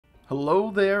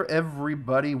Hello there,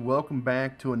 everybody. Welcome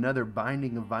back to another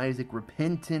Binding of Isaac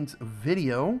Repentance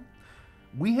video.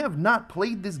 We have not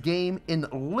played this game in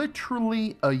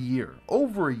literally a year.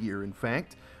 Over a year, in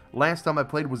fact. Last time I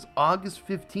played was August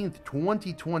 15th,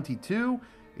 2022.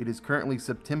 It is currently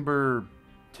September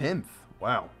 10th.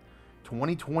 Wow.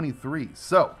 2023.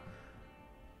 So,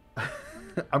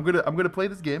 I'm gonna play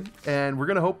this game, and we're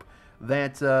gonna hope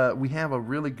that we have a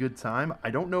really good time. I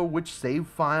don't know which save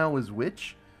file is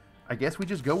which. I guess we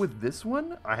just go with this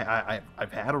one.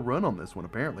 I've had a run on this one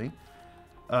apparently.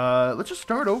 Let's just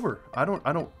start over. I don't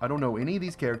know any of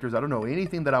these characters. I don't know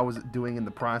anything that I was doing in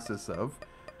the process of.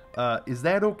 Is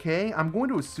that okay? I'm going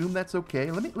to assume that's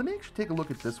okay. Let me actually take a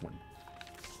look at this one.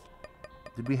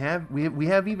 Did we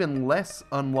have even less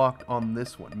unlocked on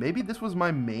this one? Maybe this was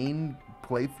my main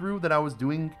playthrough that I was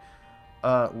doing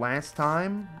last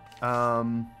time.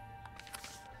 I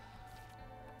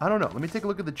don't know. Let me take a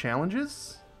look at the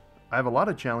challenges. I have a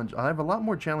lot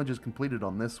more challenges completed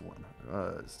on this one.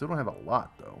 Still don't have a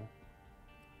lot though.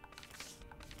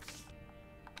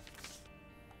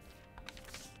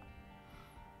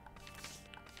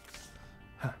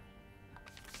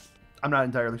 I'm not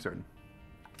entirely certain.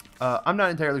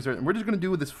 We're just gonna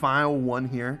do this file 1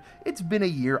 here. It's been a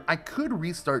year. I could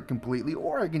restart completely,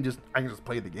 or I can just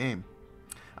play the game.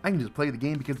 I can just play the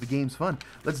game because the game's fun.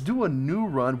 Let's do a new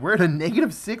run. We're at a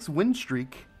 -6 win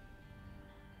streak.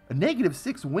 A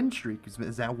 -6 win streak.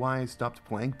 Is that why I stopped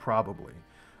playing? Probably.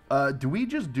 Do we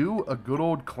just do a good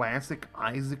old classic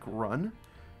Isaac run?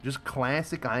 Just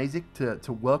classic Isaac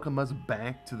to welcome us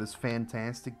back to this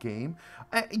fantastic game.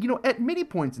 You know, at many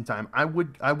points in time, I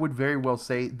would very well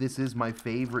say this is my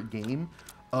favorite game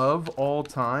of all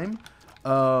time.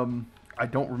 I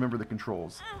don't remember the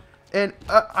controls, and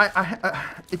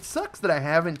it sucks that I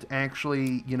haven't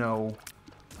actually, you know,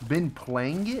 been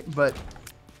playing it, but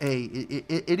hey,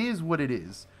 it is what it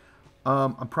is.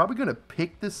 I'm probably going to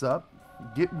pick this up,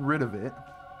 get rid of it,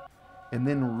 and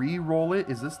then re-roll it.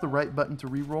 Is this the right button to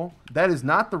re-roll? That is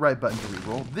not the right button to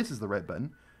re-roll. This is the right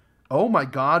button. Oh my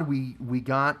god, we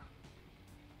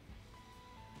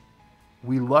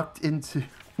lucked into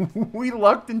we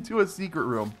lucked into a secret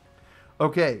room.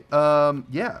 Okay,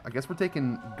 yeah, I guess we're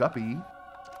taking Guppy.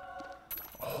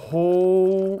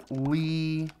 Holy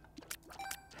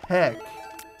heck.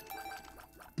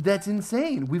 That's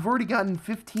insane. We've already gotten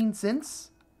 15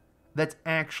 cents. That's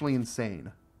actually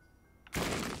insane.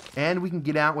 And we can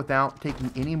get out without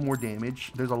taking any more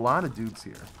damage. There's a lot of dudes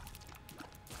here.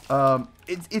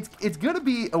 It's gonna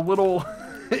be a little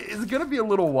it's gonna be a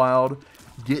little wild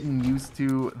getting used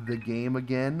to the game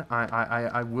again.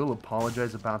 I will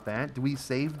apologize about that. Do we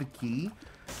save the key?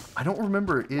 I don't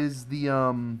remember. Is the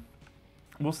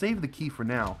we'll save the key for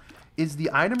now. Is the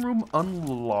item room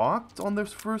unlocked on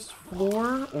this first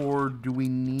floor, or do we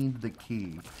need the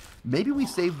key? Maybe we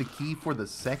save the key for the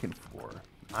second floor.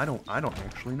 I don't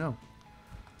actually know.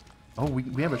 Oh,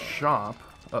 we have a shop.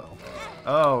 Uh-oh.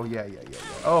 Oh, yeah.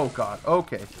 Oh, God.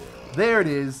 Okay. There it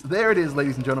is,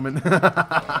 ladies and gentlemen.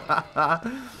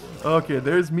 Okay,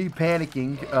 there's me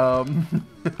panicking.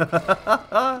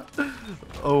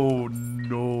 Oh,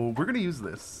 no. We're going to use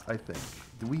this, I think.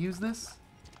 Do we use this?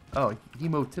 Oh,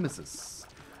 hemotimesis.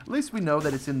 At least we know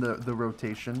that it's in the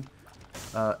rotation.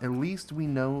 At least we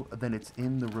know that it's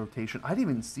in the rotation. I didn't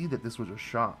even see that this was a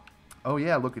shop. Oh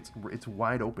yeah, look, it's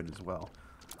wide open as well.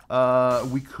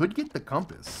 We could get the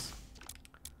compass.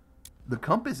 The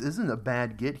compass isn't a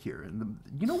bad get here. And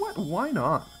you know what? Why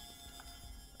not?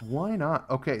 Why not?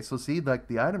 Okay, so see, like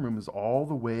the item room is all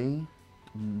the way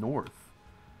north.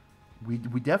 We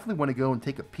definitely want to go and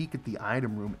take a peek at the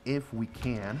item room if we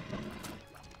can.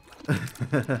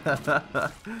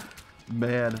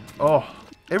 Man, oh,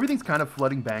 everything's kind of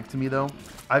flooding back to me though.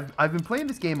 I've been playing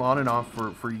this game on and off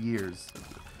for years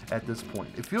at this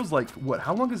point. It feels like, what,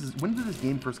 how long is this, when did this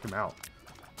game first come out?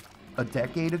 A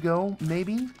decade ago,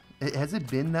 maybe? Has it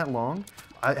been that long?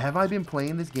 Have I been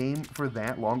playing this game for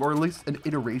that long, or at least an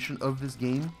iteration of this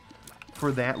game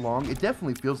for that long? It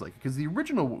definitely feels like it, because the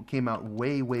original came out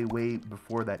way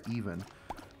before that even.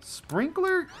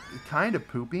 Sprinkler, kind of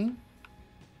poopy.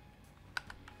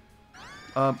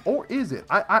 Or is it?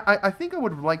 I think I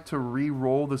would like to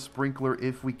re-roll the sprinkler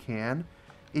if we can.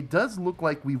 It does look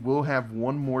like we will have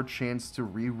one more chance to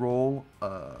re-roll.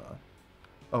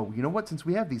 Oh, you know what? Since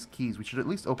we have these keys, we should at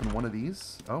least open one of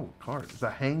these. Oh, card. The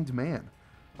Hanged Man.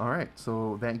 Alright,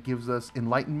 so that gives us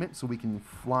enlightenment so we can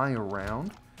fly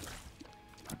around.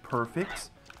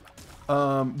 Perfect.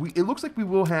 It looks like we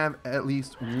will have at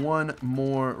least one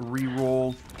more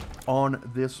re-roll on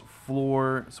this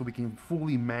floor so we can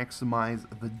fully maximize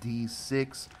the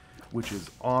D6, which is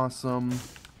awesome.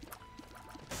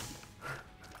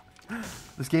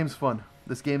 This game's fun.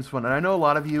 This game's fun. And I know a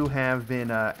lot of you have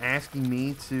been asking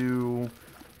me to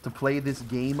play this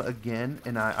game again,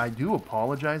 and I do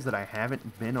apologize that I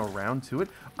haven't been around to it.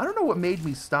 I don't know what made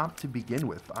me stop to begin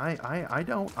with. I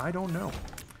don't know.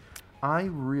 I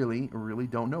really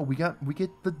don't know. We get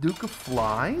the Duke of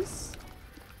Flies.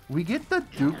 We get the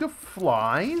Duke of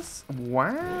Flies.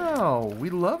 Wow, we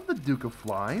love the Duke of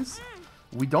Flies.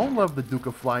 We don't love the Duke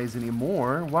of Flies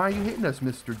anymore. Why are you hitting us,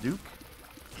 Mr. Duke?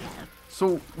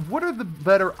 So, what are the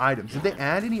better items? Did they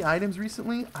add any items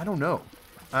recently? I don't know.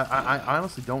 I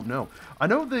honestly don't know. I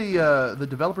know the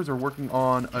developers are working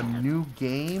on a new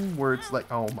game where it's like,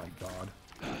 oh my god,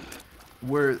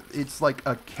 where it's like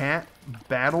a cat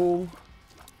battle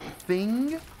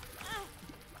thing.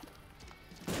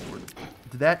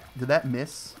 Did that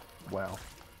miss? Wow.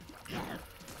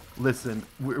 Listen,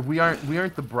 we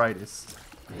aren't the brightest,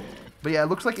 but yeah, it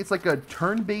looks like it's like a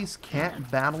turn-based cat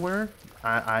battler.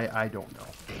 I don't know.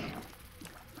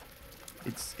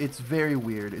 It's very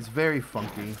weird. It's very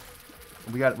funky.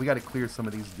 We got to clear some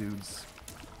of these dudes.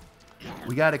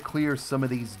 We got to clear some of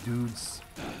these dudes.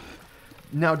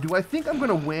 Now, do I think I'm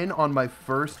gonna win on my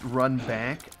first run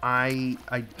back? I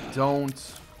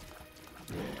don't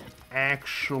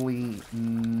actually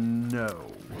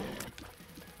know.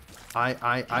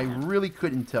 I really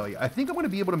couldn't tell you. I think I'm gonna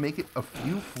be able to make it a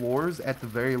few floors at the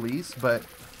very least, but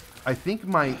I think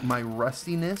my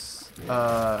rustiness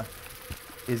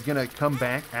is gonna come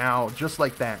back out just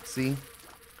like that. See,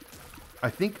 I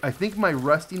think my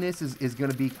rustiness is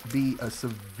gonna be a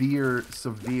severe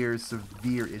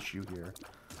issue here.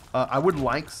 I would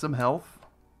like some health.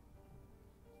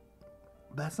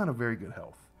 That's not a very good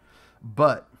health,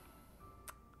 but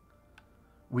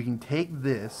we can take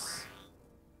this,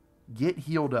 get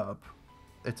healed up.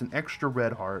 It's an extra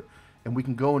red heart, and we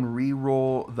can go and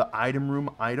re-roll the item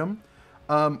room item.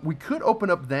 We could open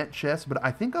up that chest, but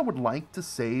I think I would like to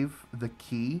save the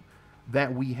key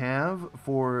that we have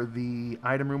for the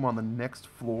item room on the next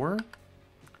floor.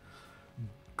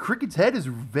 Cricket's head is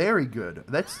very good.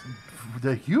 That's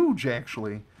the huge,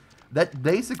 actually. That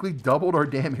basically doubled our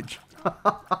damage.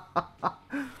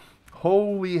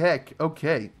 Holy heck.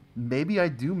 Okay, maybe I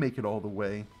do make it all the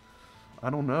way. I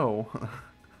don't know.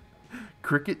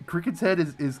 Cricket's head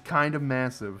is kind of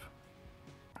massive.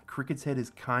 Cricket's head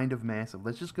is kind of massive.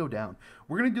 Let's just go down.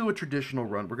 We're going to do a traditional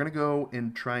run. We're going to go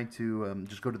and try to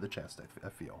just go to the chest, I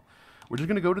feel. We're just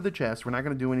going to go to the chest. We're not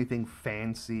going to do anything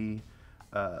fancy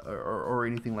or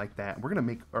anything like that. We're going to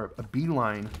make a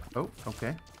beeline. Oh,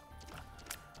 okay.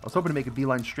 I was hoping to make a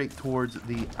beeline straight towards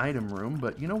the item room,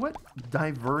 but you know what?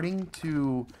 Diverting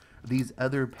to these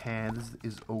other paths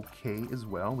is okay as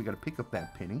well. We got to pick up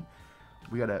that penny.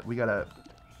 We gotta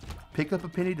pick up a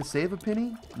penny to save a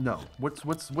penny? No. What's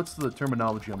the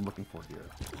terminology I'm looking for here?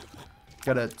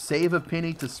 Gotta save a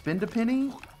penny to spend a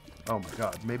penny? Oh my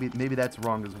god, maybe that's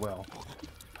wrong as well.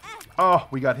 Oh,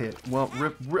 we got hit. Well,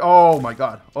 oh my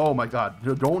god. Oh my god.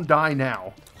 Don't die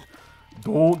now.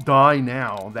 Don't die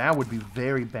now. That would be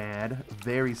very bad.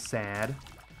 Very sad.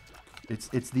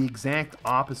 It's the exact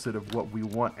opposite of what we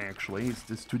want, actually. It's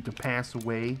just to pass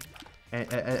away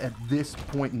at this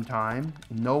point in time.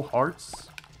 No hearts.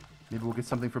 Maybe we'll get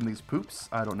something from these poops.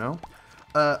 I don't know.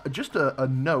 Just a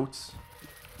note.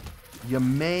 You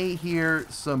may hear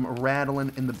some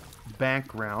rattling in the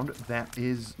background. That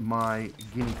is my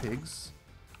guinea pigs.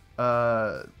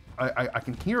 I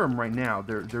can hear them right now.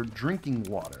 They're drinking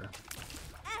water.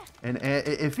 And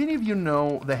if any of you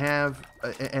know that have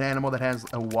an animal that has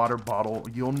a water bottle,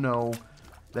 you'll know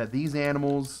that these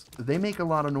animals, they make a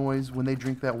lot of noise when they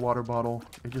drink that water bottle.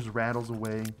 It just rattles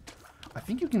away. I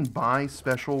think you can buy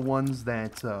special ones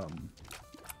that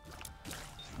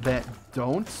that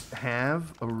don't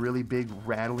have a really big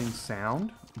rattling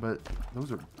sound, but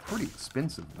those are pretty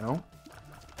expensive, no?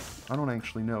 I don't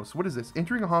actually know. So what is this?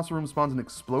 Entering a hostile room spawns an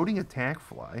exploding attack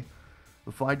fly.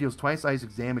 The fly deals twice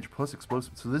Isaac's damage plus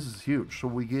explosive. So this is huge. So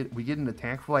we get an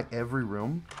attack fly every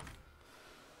room.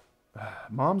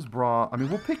 Mom's bra. I mean,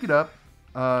 we'll pick it up.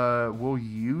 We'll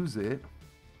use it.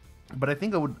 But I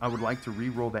think I would like to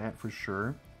re-roll that for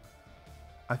sure.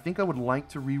 I think I would like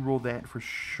to re-roll that for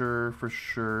sure.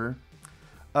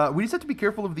 We just have to be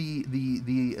careful of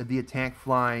the attack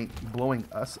fly blowing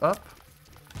us up.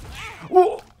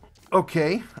 Whoa!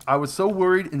 Okay, I was so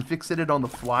worried and fixated on the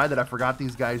fly that I forgot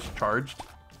these guys charged.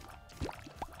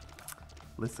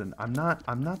 Listen, I'm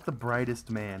not the brightest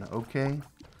man, okay?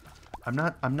 I'm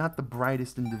not the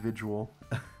brightest individual.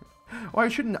 Oh, I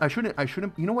shouldn't,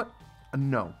 you know what?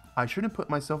 No, I shouldn't put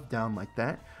myself down like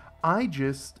that. I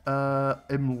just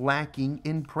am lacking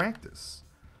in practice.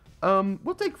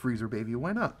 We'll take Freezer Baby,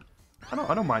 why not?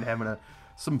 I don't mind having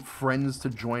some friends to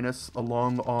join us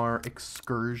along our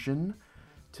excursion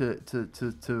to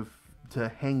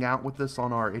hang out with us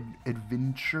on our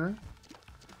adventure.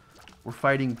 We're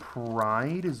fighting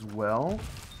Pride as well.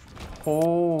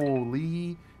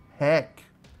 Holy heck.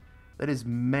 That is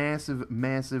massive,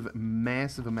 massive,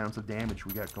 massive amounts of damage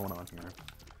we got going on here.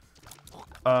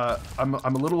 I'm a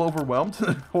little overwhelmed.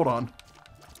 Hold on.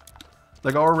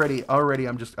 Like already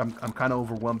I'm kind of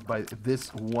overwhelmed by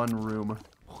this one room.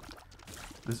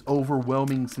 This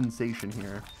overwhelming sensation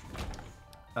here.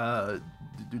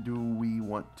 Do we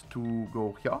want to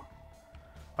go here?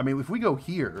 I mean, if we go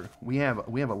here, we have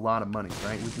a lot of money,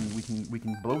 right? We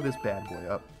can blow this bad boy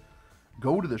up.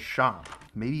 Go to the shop.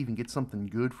 Maybe even get something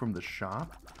good from the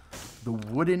shop. The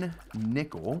wooden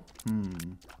nickel.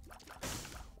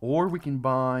 Or we can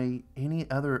buy any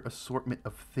other assortment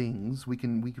of things. We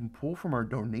can pull from our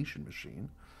donation machine.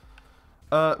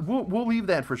 We'll leave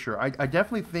that for sure. I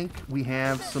definitely think we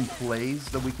have some plays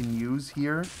that we can use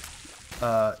here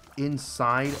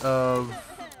inside of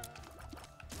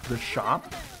the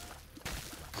shop.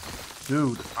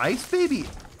 Dude, Ice Baby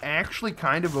actually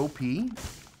kind of OP.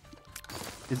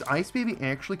 Is Ice Baby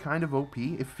actually kind of OP?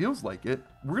 It feels like it.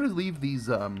 We're going to leave these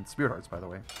Spirit Hearts, by the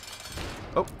way.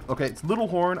 Oh, okay, it's Little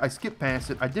Horn. I skipped past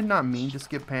it. I did not mean to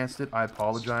skip past it. I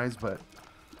apologize, but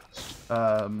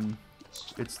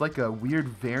it's like a weird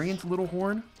variant Little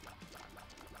Horn.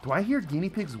 Do I hear Guinea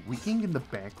Pigs weaking in the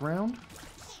background?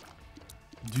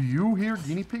 Do you hear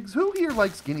Guinea Pigs? Who here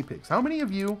likes Guinea Pigs? How many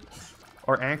of you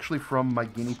are actually from my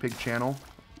Guinea Pig channel?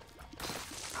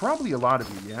 Probably a lot of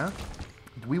you, yeah?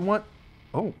 Do we want...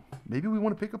 Oh, maybe we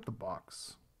want to pick up the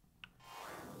box.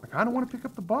 I kind of want to pick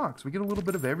up the box. We get a little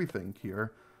bit of everything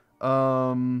here.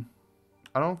 I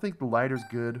don't think the lighter's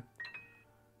good.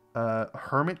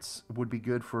 Hermits would be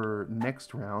good for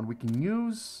next round. We can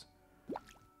use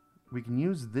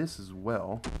this as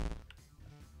well.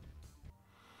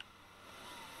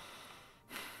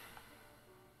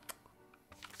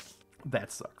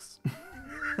 That sucks.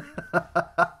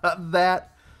 that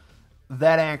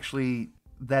actually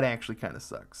kind of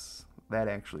sucks. That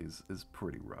actually is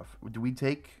pretty rough. Do we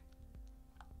take...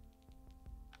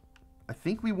 I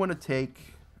think we want to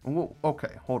take... Well,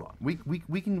 okay, hold on.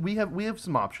 We have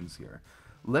some options here.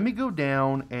 Let me go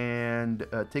down and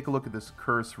take a look at this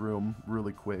curse room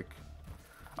really quick.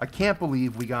 I can't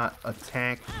believe we got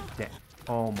attacked down.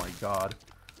 Oh my god.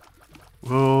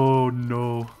 Oh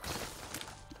no.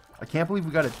 I can't believe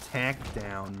we got attacked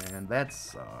down, man. That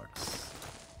sucks.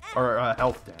 Or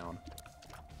health down.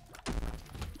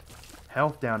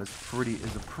 Health down is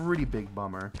a pretty big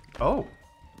bummer. Oh.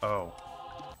 Oh.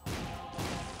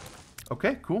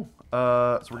 Okay, cool.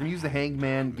 So we're gonna use the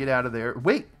Hangman, get out of there.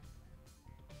 Wait!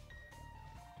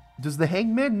 Does the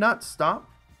Hangman not stop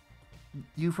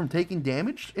you from taking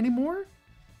damage anymore?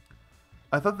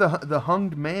 I thought the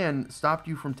hunged man stopped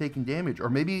you from taking damage. Or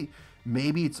maybe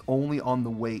it's only on the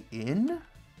way in?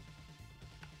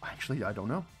 Actually, I don't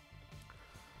know.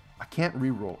 I can't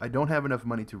reroll. I don't have enough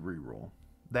money to reroll.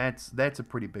 That's a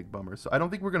pretty big bummer. So I don't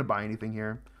think we're gonna buy anything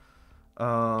here.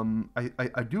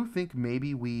 I do think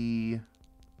maybe we...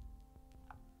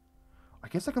 I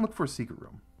guess I can look for a secret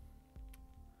room.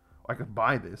 I could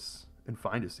buy this and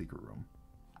find a secret room.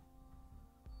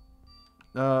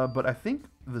 But I think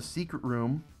the secret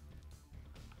room,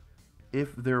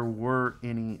 if there were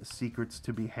any secrets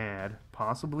to be had,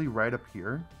 possibly right up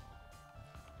here.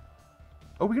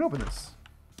 Oh, we can open this.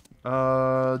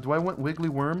 Do I want Wiggly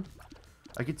Worm?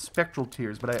 I get Spectral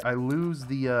Tears, but I lose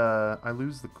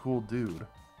the cool dude.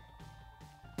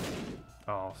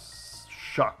 Oh,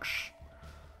 shucks.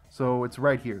 So it's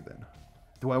right here then.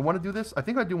 Do I want to do this? I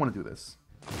think I do want to do this.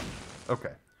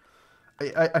 Okay.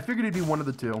 I figured it'd be one of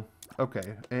the two.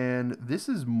 Okay, and this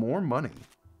is more money.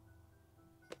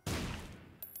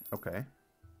 Okay.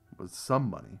 With some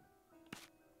money.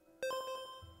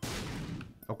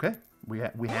 Okay, we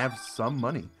have some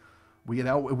money. We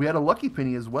had a lucky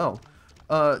penny as well.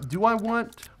 Do I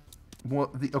want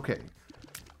the... Okay.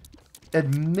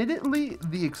 Admittedly,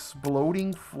 the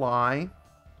exploding fly,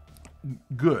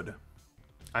 good.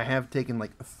 I have taken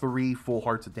like 3 full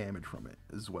hearts of damage from it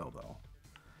as well, though.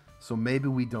 So maybe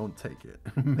we don't take it.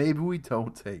 Maybe we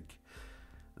don't take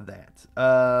that.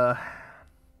 I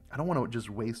don't want to just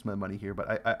waste my money here,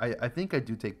 but I think I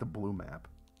do take the blue map.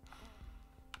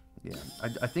 Yeah,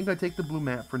 I think I take the blue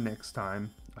map for next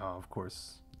time. Oh, of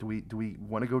course. Do we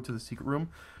want to go to the secret room?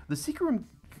 The secret room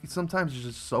sometimes is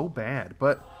just so bad,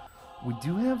 but we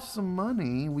do have some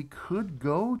money. We could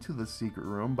go to the secret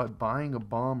room by buying a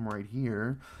bomb right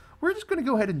here. We're just going to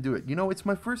go ahead and do it. You know, it's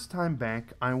my first time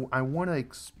back. I want to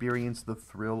experience the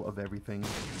thrill of everything.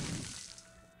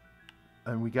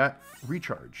 And we got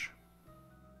recharge.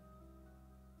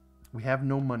 We have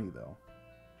no money, though.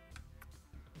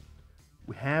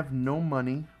 We have no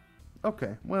money.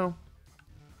 Okay, well.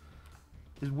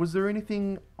 Was there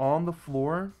anything on the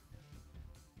floor?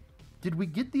 Did we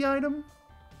get the item?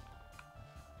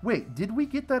 Wait, did we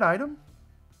get that item?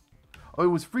 Oh, it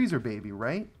was Freezer Baby,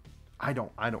 right? I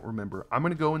don't remember. I'm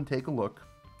gonna go and take a look.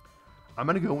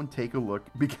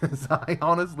 Because I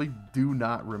honestly do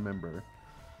not remember.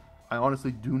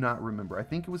 I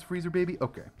think it was Freezer Baby.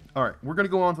 Okay. All right. We're gonna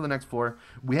go on to the next floor.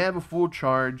 We have a full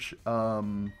charge.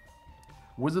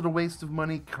 Was it a waste of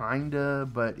money? Kinda,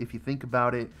 but if you think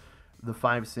about it, the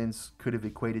 5 cents could have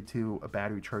equated to a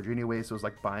battery charge anyway, so it's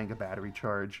like buying a battery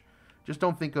charge. Just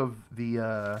don't think of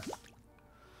the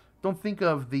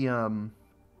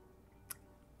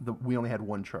we only had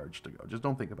 1 charge to go. Just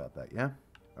don't think about that, yeah?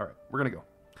 All right, we're gonna go.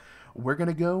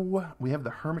 We have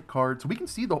the hermit card, so we can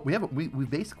see we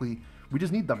basically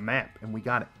just need the map, and we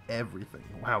got everything.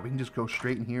 Wow, we can just go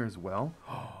straight in here as well.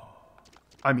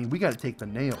 I mean, we got to take the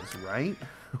nails, right?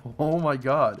 Oh my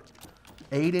god,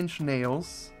 8-inch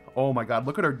nails. Oh my god,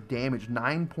 look at our damage,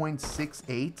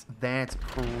 9.68. That's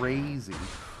crazy.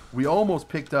 We almost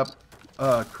picked up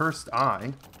Cursed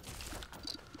Eye.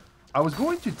 I was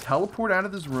going to teleport out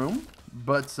of this room,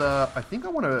 but I think I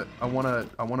wanna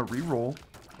re-roll.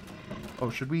 Oh,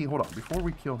 should we? Hold on, before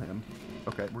we kill him.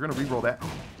 Okay, we're gonna re-roll that.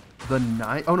 The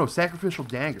knife. Oh no, sacrificial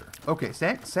dagger. Okay,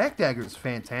 sack dagger is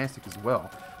fantastic as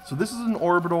well. So this is an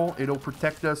orbital. It'll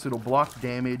protect us. It'll block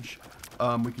damage.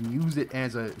 We can use it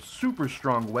as a super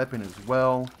strong weapon as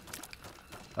well.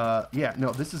 Yeah,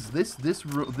 no, this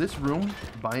room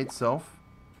by itself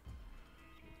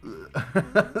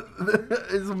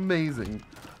is amazing.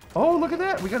 Oh, look at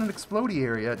that! We got an explodey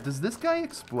area. Does this guy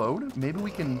explode? Maybe we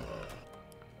can.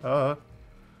 Does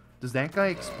that guy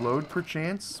explode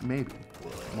perchance? Maybe.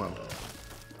 Well,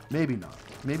 maybe not.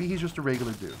 Maybe he's just a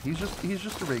regular dude. He's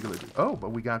just a regular dude. Oh, but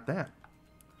we got that.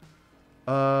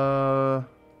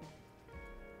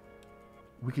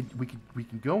 We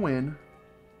can go in.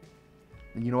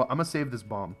 And you know what? I'm gonna save this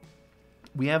bomb.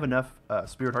 We have enough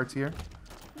spirit hearts here.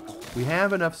 We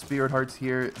have enough spirit hearts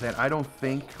here that I don't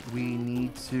think we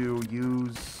need to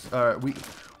use.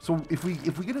 So if we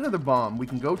get another bomb, we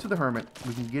can go to the hermit.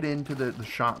 We can get into the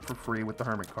shop for free with the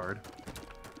hermit card.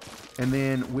 And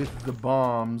then with the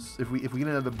bombs, if we get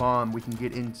another bomb, we can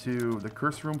get into the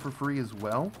curse room for free as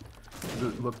well.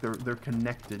 Look, they're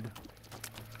connected.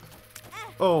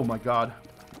 Oh my god.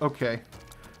 Okay.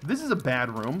 This is a bad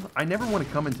room. I never want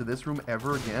to come into this room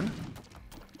ever again.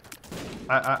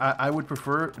 I would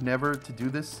prefer never to do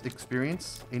this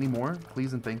experience anymore.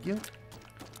 Please and thank you.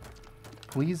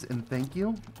 Please and thank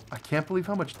you. I can't believe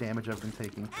how much damage I've been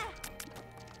taking.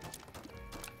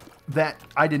 That,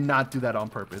 I did not do that on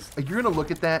purpose. You're going to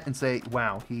look at that and say,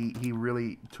 wow, he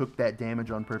really took that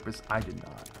damage on purpose. I did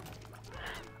not.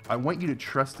 I want you to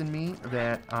trust in me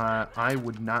that I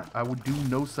would do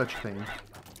no such thing.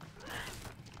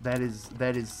 That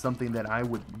is something that I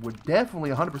would definitely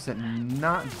 100%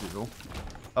 not do.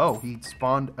 Oh, he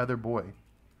spawned other boy.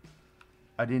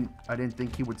 I didn't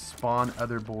think he would spawn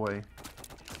other boy.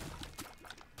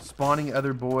 Spawning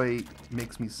other boy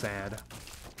makes me sad.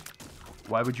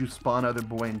 Why would you spawn other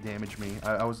boy and damage me?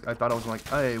 I thought I was like,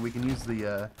 hey, we can use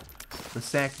the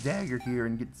sack dagger here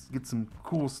and get some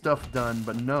cool stuff done,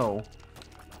 but no.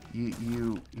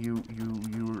 You're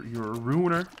a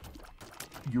ruiner.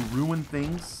 You ruin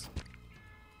things.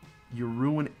 You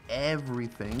ruin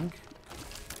everything.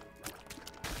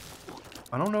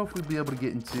 I don't know if we'd be able to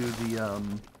get into the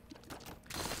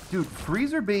dude,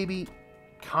 Freezer Baby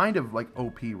kind of like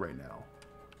OP right now.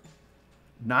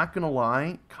 Not gonna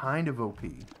lie, kind of OP.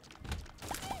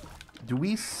 Do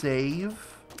we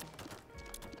save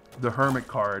the hermit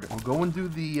card? We'll go and do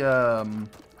the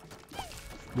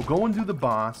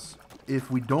boss.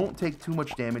 If we don't take too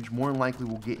much damage, more than likely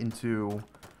we'll get into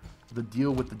the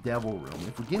deal with the devil room.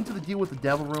 If we get into the deal with the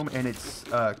devil room and it's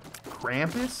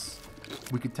Krampus,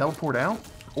 we could teleport out,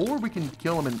 or we can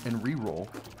kill him and re-roll.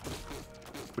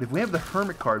 But if we have the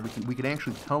hermit card, we can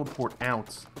actually teleport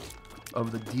out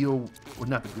of the deal, or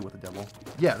not the deal with the devil.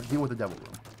 Yeah, the deal with the devil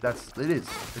room. It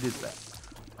is that.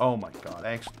 Oh my god,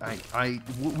 actually,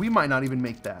 we might not even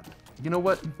make that. You know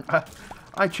what?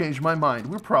 I changed my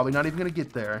mind. We're probably not even gonna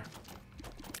get there.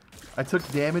 I took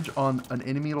damage on an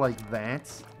enemy like that.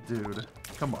 Dude,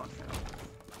 come on now.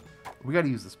 We gotta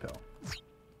use this pill.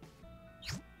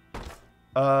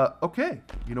 Okay.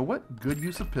 You know what? Good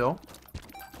use of pill.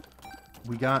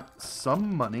 We got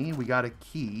some money. We got a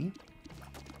key.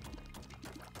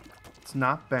 It's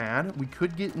not bad. We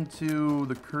could get into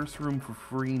the curse room for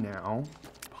free now.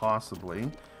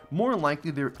 Possibly. More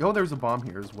likely there. Oh, there's a bomb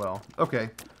here as well. Okay.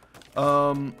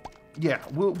 Yeah,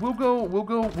 we'll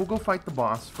go fight the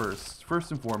boss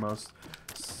first and foremost,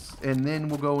 and then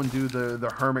we'll go and do the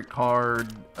hermit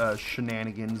card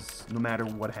shenanigans. No matter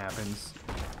what happens,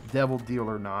 devil deal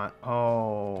or not.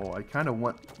 Oh, I kind of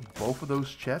want both of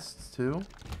those chests too.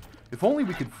 If only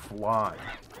we could fly.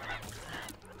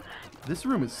 This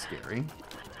room is scary.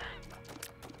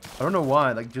 I don't know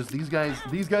why. Like, just these guys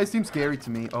seem scary to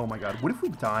me. Oh my god, what if we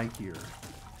die here?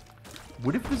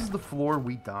 What if this is the floor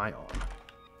we die on?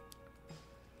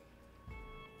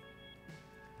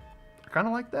 Kind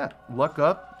of like that. Luck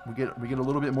up. We get a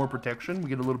little bit more protection. We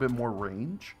get a little bit more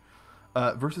range.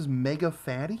 Versus Mega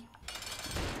Fatty.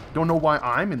 Don't know why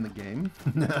I'm in the game.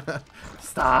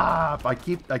 Stop! I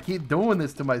keep doing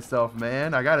this to myself,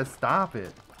 man. I gotta stop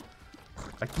it.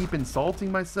 I keep insulting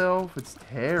myself. It's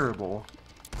terrible.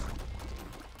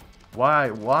 Why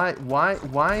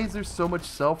is there so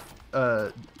much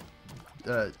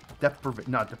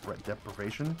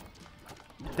deprivation?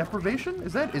 Deprivation?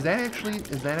 Is that actually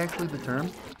the term?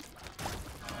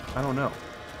 I don't know.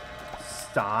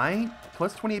 Sty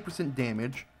plus 28%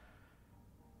 damage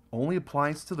only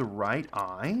applies to the right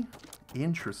eye.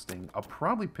 Interesting. I'll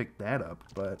probably pick that up,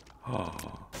 but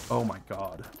oh my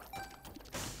god.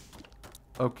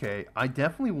 Okay, I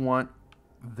definitely want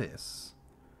this.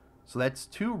 So that's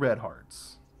 2 red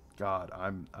hearts. God,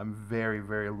 I'm very,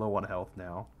 very low on health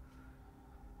now.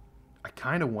 I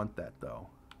kind of want that though.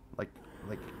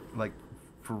 Like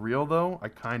for real though, I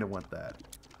kind of want that.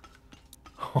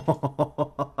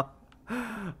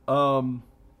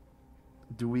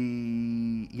 Do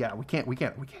we? Yeah, we can't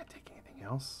take anything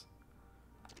else.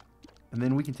 And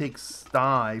then we can take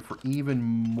Sty for even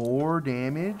more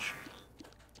damage.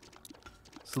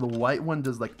 So the white one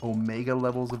does like Omega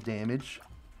levels of damage.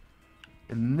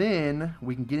 And then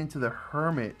we can get into the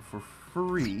Hermit for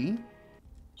free.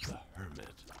 The Hermit.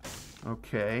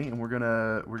 Okay, and we're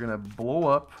gonna blow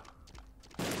up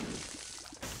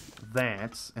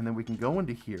that, and then we can go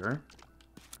into here.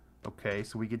 Okay,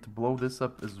 so we get to blow this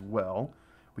up as well.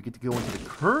 We get to go into the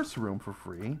curse room for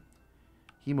free.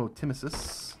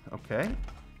 Hemotimesis. Okay.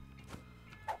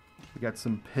 We got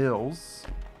some pills.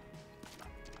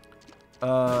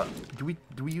 Do we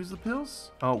use the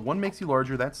pills? Oh, one makes you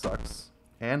larger. That sucks.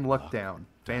 And luck down.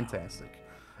 Fantastic.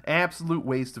 Absolute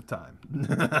waste of time.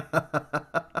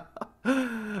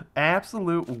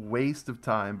 Absolute waste of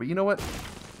time. But you know what?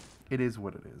 It is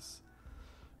what it is.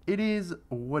 It is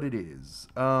what it is.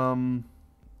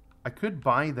 I could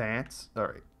buy that. All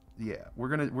right. Yeah, we're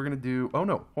gonna do. Oh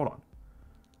no, hold on.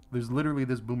 There's literally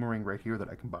this boomerang right here that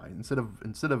I can buy.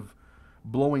 Instead of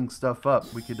blowing stuff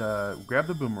up, we could grab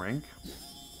the boomerang,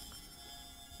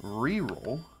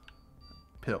 reroll,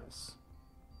 pills.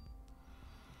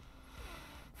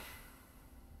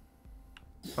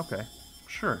 Okay,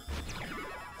 sure.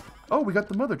 Oh, we got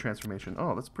the mother transformation.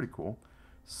 Oh, that's pretty cool.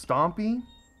 Stompy.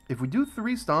 If we do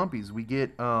 3 stompies, we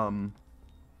get I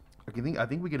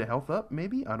think we get a health up,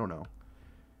 maybe? I don't know.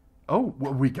 Oh,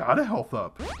 well, we got a health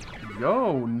up.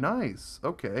 Yo, nice.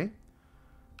 Okay.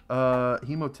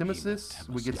 Hemotimesis.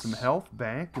 We get some health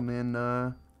back, and then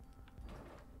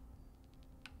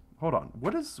hold on.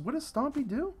 What does Stompy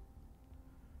do?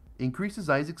 Increases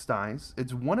Isaac's dice.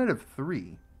 It's 1 out of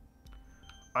 3.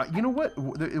 You know what?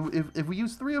 If we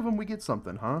use 3 of them, we get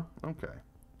something, huh? Okay.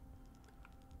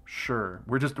 Sure.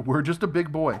 We're just a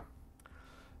big boy.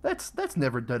 That's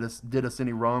never did us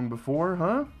any wrong before,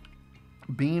 huh?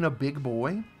 Being a big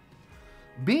boy.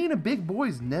 Being a big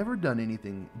boy's never done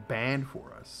anything bad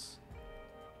for us.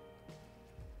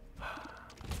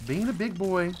 Being a big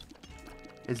boy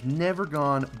has never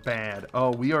gone bad.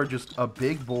 Oh, we are just a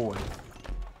big boy.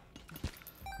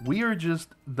 We are just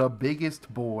the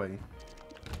biggest boy.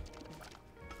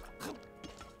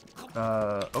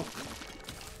 Oh.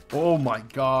 Oh my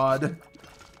god.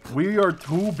 We are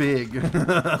too big.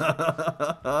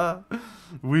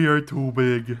 We are too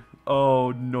big.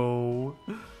 Oh no.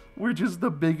 We're just the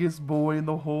biggest boy in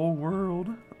the whole world.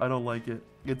 I don't like it.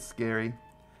 It's scary.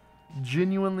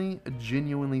 Genuinely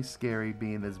scary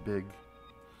being this big.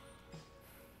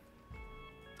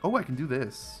 Oh, I can do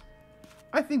this.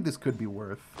 I think this could be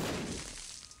worth.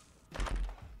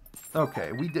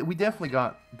 Okay, we definitely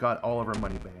got all of our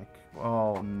money back.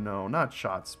 Oh no, not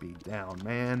shot speed down,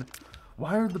 man.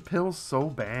 Why are the pills so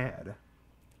bad?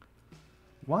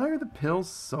 Why are the pills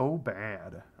so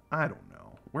bad? I don't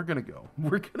know. We're gonna go.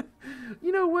 We're gonna.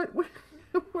 You know what? We're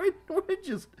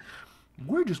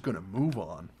just gonna move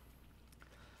on.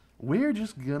 We're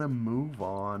just gonna move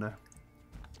on.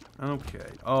 Okay.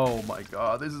 Oh my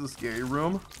god, this is a scary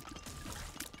room.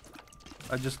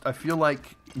 I feel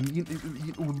like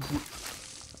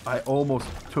I almost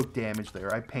took damage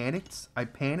there. I panicked. I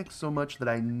panicked so much that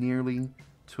I nearly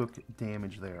took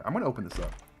damage there. I'm going to open this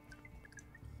up.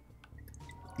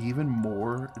 Even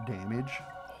more damage?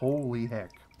 Holy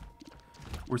heck.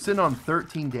 We're sitting on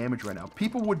 13 damage right now.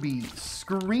 People would be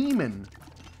screaming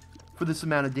for this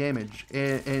amount of damage.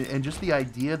 And just the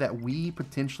idea that we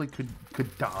potentially could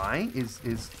die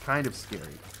is kind of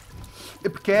scary.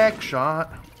 Ipecac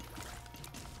shot.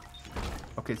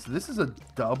 Okay, so this is a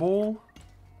double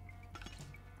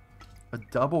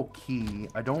key.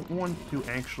 I don't want to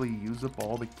actually use up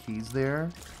all the keys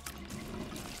there.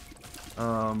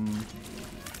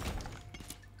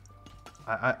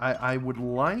 I would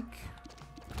like,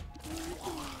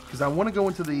 because I want to go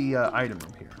into the item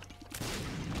room here.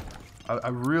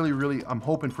 I'm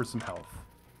hoping for some health.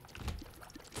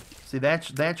 See,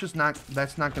 that's not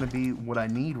going to be what I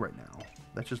need right now.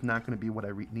 That's just not going to be what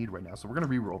I need right now. So we're going to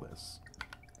re-roll this.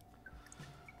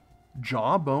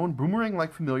 Jawbone,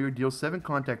 boomerang-like familiar, deals 7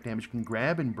 contact damage, can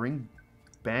grab and bring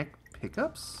back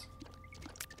pickups?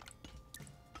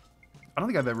 I don't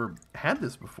think I've ever had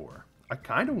this before. I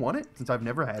kind of want it, since I've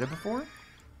never had it before.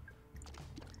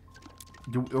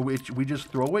 We just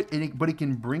throw it, but it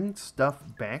can bring stuff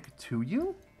back to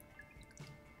you?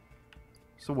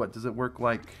 So what, does it work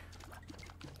like...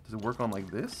 Does it work on like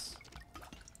this?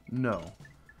 No.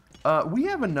 We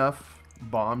have enough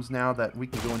bombs now that we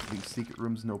can go into these secret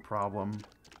rooms no problem.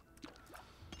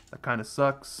 That kind of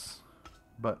sucks,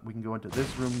 but we can go into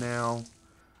this room now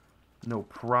no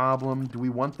problem. Do we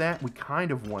want that? We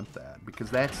kind of want that because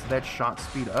that's shot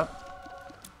speed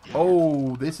up.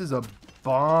 Oh, this is a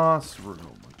boss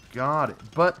room. Got it.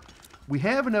 But we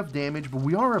have enough damage, but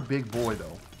we are a big boy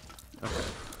though. Okay.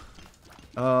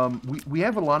 We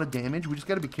have a lot of damage. We just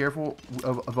got to be careful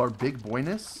of our big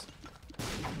boyness.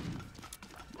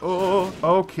 Oh,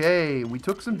 okay. We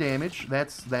took some damage.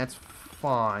 That's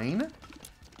fine.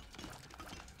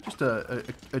 Just a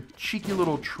cheeky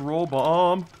little troll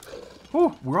bomb.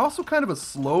 Oh, we're also kind of a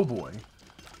slow boy.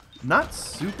 Not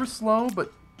super slow,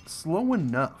 but slow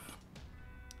enough.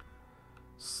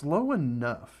 Slow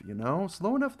enough, you know?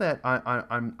 Slow enough that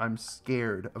I'm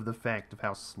scared of the fact of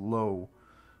how slow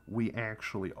we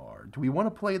actually are. Do we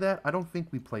want to play that? I don't think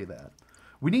we play that.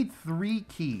 We need 3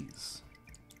 keys.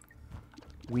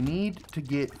 We need to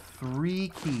get 3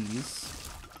 keys,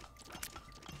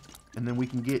 and then we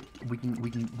can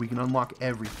unlock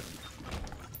everything.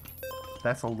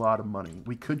 That's a lot of money.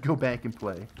 We could go back and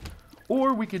play,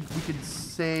 or we could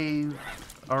save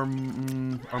our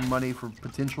money for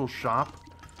potential shop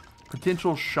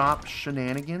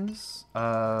shenanigans.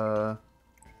 Oh,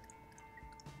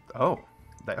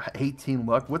 that 18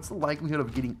 luck. What's the likelihood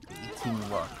of getting 18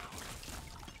 luck?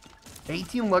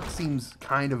 18 luck seems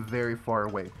kind of very far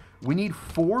away. We need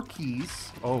 4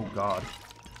 keys. Oh, God.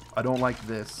 I don't like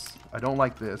this. I don't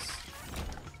like this.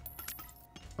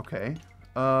 Okay.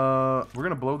 We're going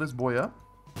to blow this boy up.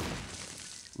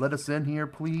 Let us in here,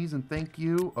 please, and thank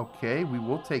you. Okay, we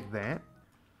will take that.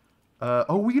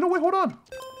 Oh, you know what? Hold on.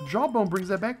 Jawbone brings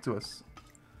that back to us.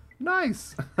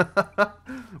 Nice.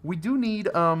 We do need,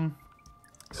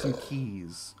 some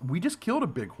keys. We just killed a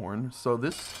bighorn, so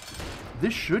this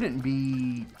shouldn't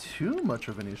be too much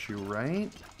of an issue,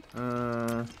 right?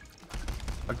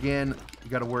 Again, you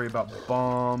gotta worry about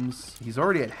bombs. He's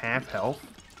already at half health.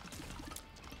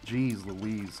 Jeez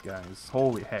Louise, guys.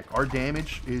 Holy heck. Our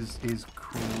damage is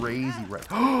crazy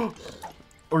right now.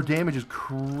 Our damage is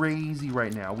crazy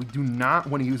right now. We do not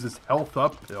want to use this health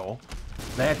up pill.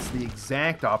 That's the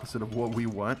exact opposite of what we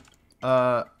want.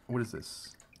 What is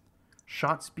this?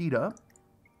 Shot speed up.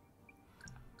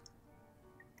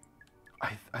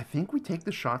 I think we take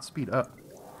the shot speed up.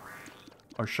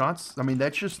 Our shots, I mean,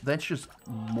 that's just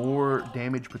more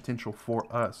damage potential for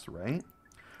us, right?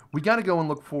 We got to go and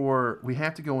look for, we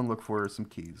have to go and look for some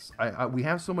keys. We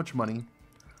have so much money.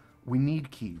 We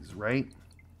need keys, right?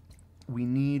 We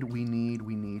need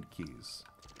keys.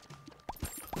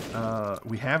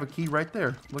 We have a key right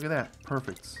there. Look at that.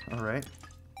 Perfect. All right.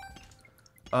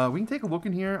 We can take a look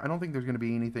in here. I don't think there's going to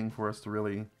be anything for us to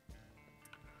really...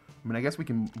 I mean, I guess we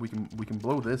can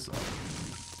blow this up.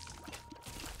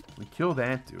 We kill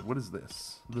that dude. What is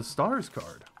this? The stars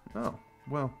card. Oh,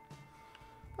 well.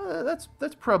 That's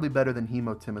probably better than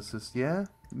Hemotimesis. Yeah,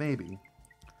 maybe.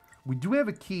 We do have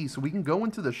a key, so we can go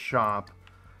into the shop.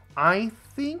 I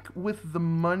think with the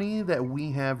money that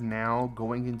we have now,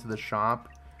 going into the shop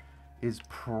is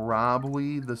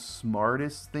probably the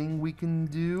smartest thing we can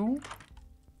do.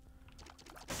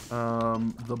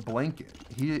 The blanket.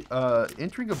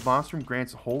 Entering a boss room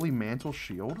grants Holy Mantle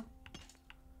Shield.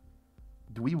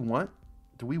 Do we want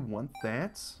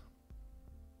that?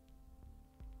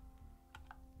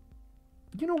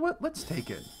 You know what? Let's take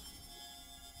it.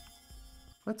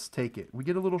 Let's take it. We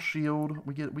get a little shield.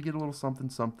 We get a little something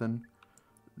something.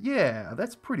 Yeah,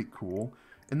 that's pretty cool.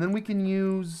 And then we can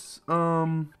use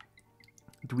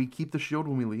do we keep the shield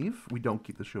when we leave? We don't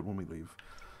keep the shield when we leave.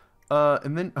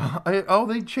 And then oh,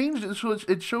 they changed it so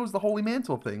it shows the Holy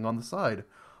Mantle thing on the side.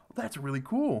 That's really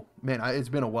cool. Man, it's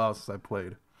been a while since I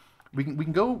played. We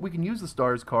can use the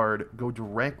stars card, go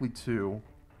directly to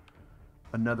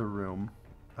another room.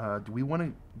 Do we want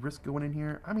to risk going in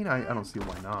here? I mean, I don't see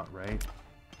why not, right?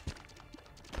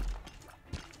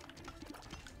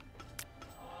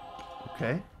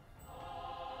 Okay.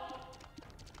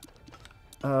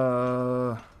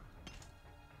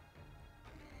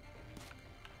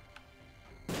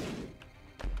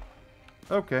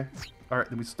 Okay. Alright,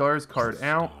 then we stars card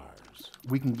out.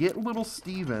 We can get Little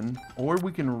Steven, or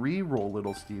we can re-roll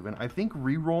Little Steven. I think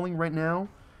re-rolling right now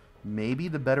may be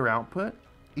the better output.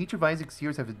 Each of Isaac's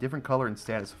tears have a different color and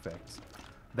status effects.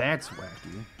 That's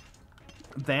wacky.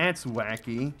 That's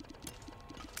wacky.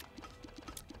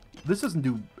 This doesn't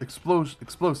do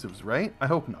explosives, right? I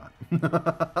hope not.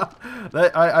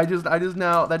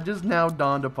 That just now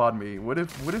dawned upon me. What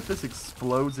if this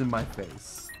explodes in my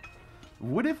face?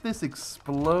 What if this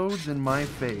explodes in my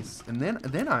face, and then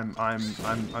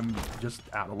I'm just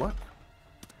out of luck.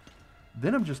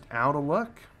 Then I'm just out of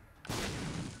luck.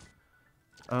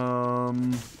 Oh,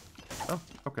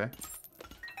 okay.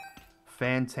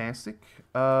 Fantastic.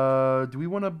 Do we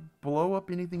want to blow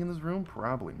up anything in this room?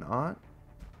 Probably not.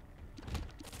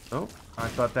 Oh, I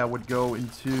thought that would go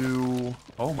into...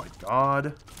 Oh my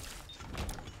god.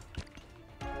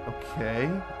 Okay.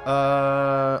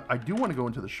 I do want to go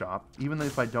into the shop. Even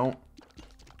if I don't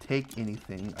take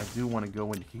anything, I do want to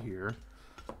go in here.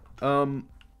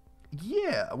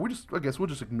 Yeah, I guess we'll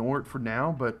just ignore it for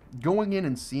now, but going in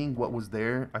and seeing what was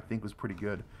there, I think was pretty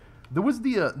good. There was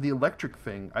the electric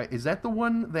thing. Is that the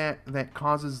one that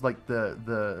causes, like,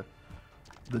 the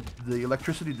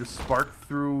electricity to spark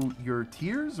through your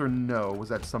tears, or no? Was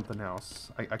that something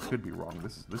else? I could be wrong.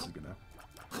 This is gonna...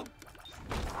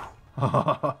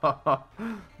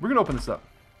 We're gonna open this up.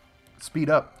 Speed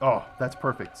up. Oh, that's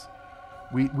perfect.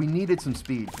 We needed some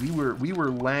speed. We were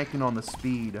lacking on the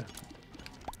speed.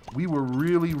 We were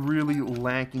really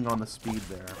lacking on the speed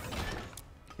there.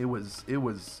 It was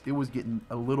getting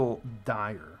a little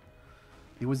dire.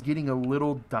 It was getting a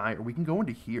little dire. We can go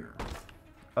into here.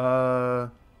 Yeah.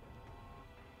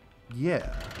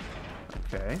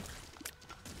 Okay.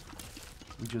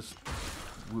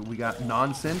 We got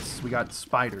nonsense. We got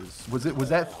spiders. Was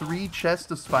that 3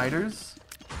 chests of spiders?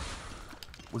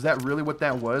 Was that really what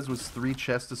that was? Was 3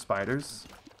 chests of spiders?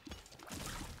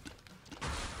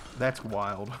 That's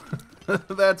wild.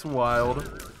 That's wild.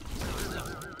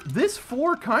 This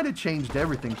 4 kind of changed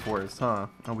everything for us, huh?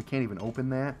 Oh, we can't even open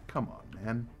that? Come on,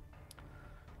 man.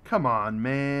 Come on,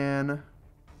 man.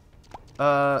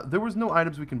 There was no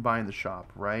items we can buy in the shop,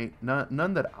 right?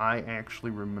 None that I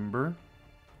actually remember.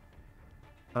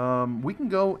 We can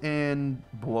go and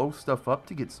blow stuff up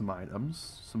to get some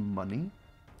items, some money.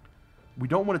 We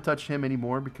don't want to touch him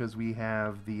anymore because we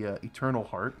have the Eternal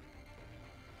Heart.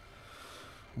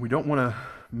 We don't want to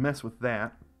mess with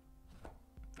that.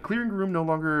 Clearing room no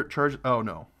longer charge... Oh,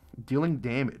 no. Dealing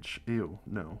damage. Ew,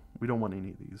 no. We don't want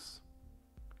any of these.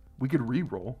 We could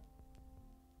re-roll.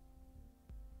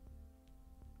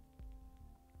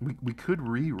 We could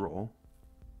re-roll.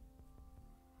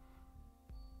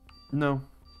 No.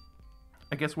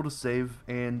 I guess we'll just save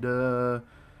and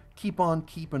keep on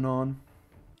keeping on.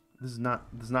 This is not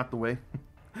the way.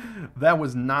 That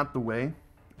was not the way.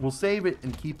 We'll save it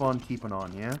and keep on keeping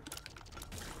on, yeah?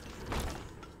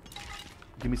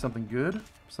 Give me something good.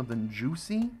 Something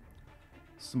juicy.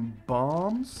 Some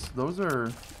bombs. Those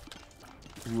are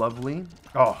lovely.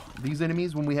 Oh, these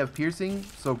enemies, when we have piercing,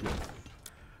 so good.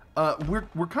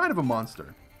 We're kind of a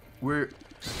monster. We're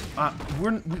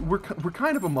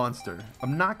kind of a monster.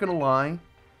 I'm not gonna lie.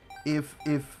 If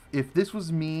this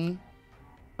was me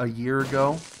a year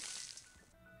ago,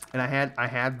 and I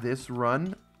had this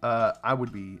run, I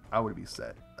would be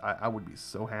set. I would be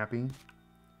so happy.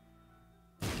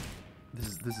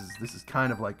 This is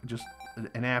kind of like just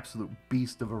an absolute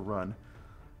beast of a run.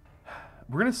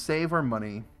 We're gonna save our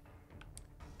money.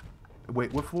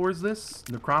 Wait, what floor is this?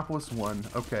 Necropolis 1.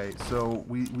 Okay, so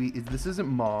this isn't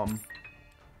Mom.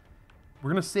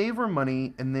 We're gonna save our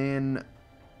money and then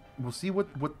we'll see what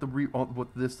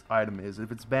this item is.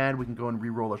 If it's bad, we can go and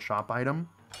re-roll a shop item.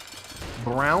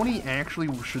 Brownie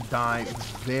actually should die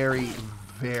very,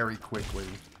 very quickly.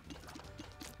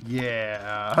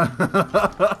 Yeah.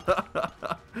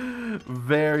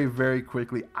 Very, very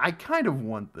quickly. I kind of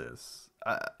want this.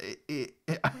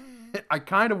 I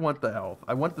kind of want the health.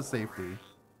 I want the safety.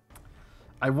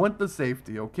 I want the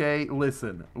safety, okay?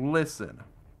 Listen.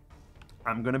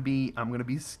 I'm gonna be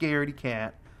scaredy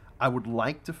cat. I would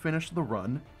like to finish the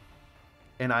run,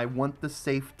 and I want the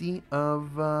safety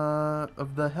of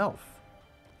the health.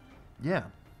 Yeah,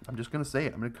 I'm just gonna say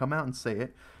it. I'm gonna come out and say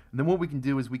it. And then what we can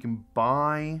do is we can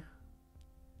buy.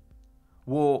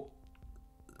 Well,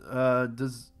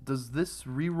 does this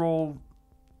reroll?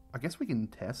 I guess we can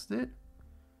test it.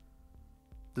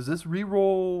 Does this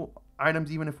reroll items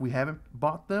even if we haven't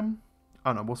bought them?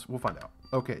 I don't know. We'll find out.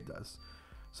 Okay, it does.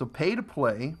 So pay to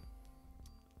play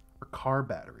or car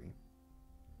battery.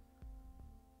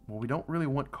 Well, we don't really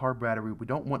want car battery. We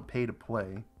don't want pay to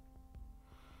play.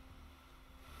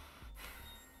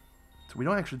 So we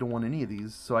don't want any of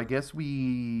these. So I guess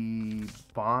we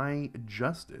buy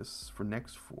justice for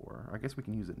next floor. I guess we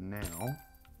can use it now.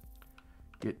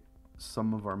 Get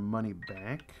some of our money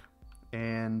back.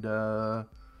 And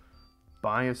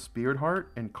buy a spirit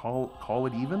heart and call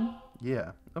it even.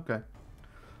 Yeah. Okay.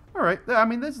 All right. I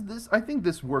mean, this I think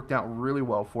this worked out really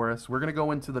well for us. We're gonna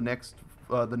go into the next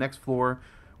floor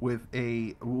with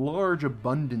a large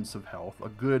abundance of health, a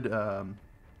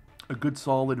good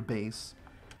solid base,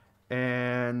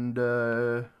 and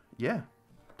yeah.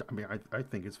 I mean, I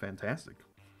think it's fantastic.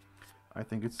 I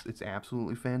think it's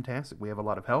absolutely fantastic. We have a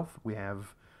lot of health. We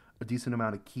have a decent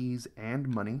amount of keys and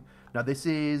money. Now this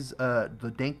is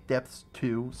the Dank Depths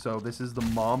 2, so this is the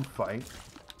mom fight.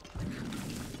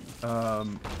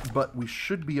 But we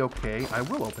should be okay. I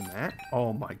will open that.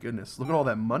 Oh my goodness, look at all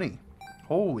that money.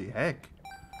 Holy heck.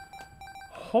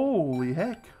 Holy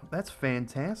heck, that's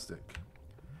fantastic.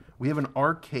 We have an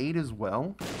arcade as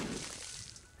well.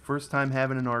 First time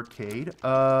having an arcade.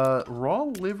 Raw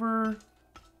liver.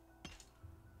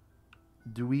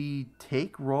 Do we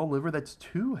take raw liver? That's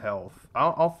 2 health.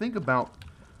 I'll think about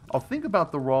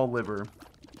the raw liver.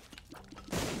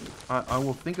 I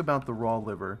will think about the raw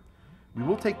liver. We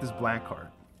will take this black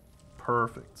heart.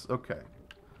 Perfect. Okay.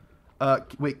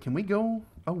 Wait, can we go?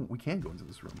 Oh, we can go into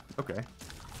this room. Okay.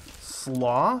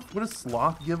 Sloth? What does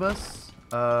sloth give us?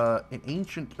 An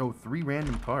ancient. Oh, 3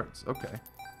 random cards. Okay.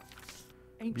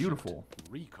 Ancient beautiful.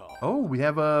 Recall. Oh, we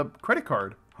have a credit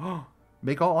card.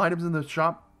 Make all items in the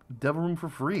shop devil room for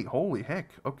free. Holy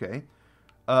heck. Okay.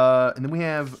 And then we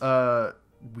have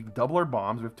we double our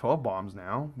bombs. We have 12 bombs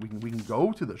now. We can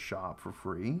go to the shop for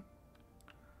free.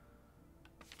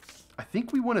 I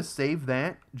think we want to save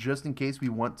that just in case we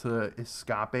want to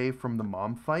escape from the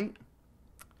mom fight.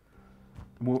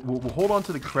 We'll hold on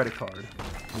to the credit card.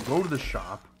 We'll go to the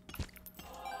shop.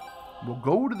 We'll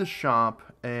go to the shop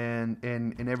and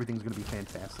everything's going to be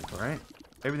fantastic, all right?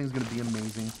 Everything's going to be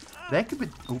amazing. That could be,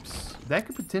 oops. That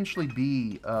could potentially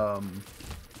be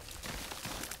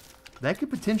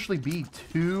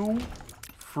 2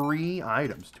 free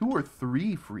items. 2 or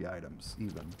 3 free items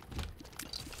even.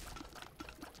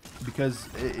 Because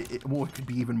well, it could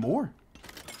be even more.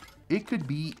 It could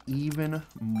be even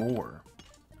more.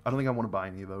 I don't think I want to buy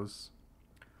any of those.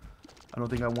 I don't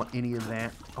think I want any of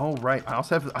that. Oh right, I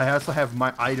also have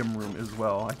my item room as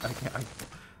well.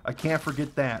 I can't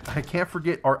forget that. I can't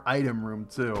forget our item room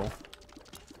too.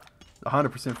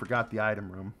 100% forgot the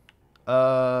item room.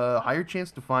 Higher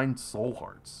chance to find soul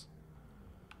hearts.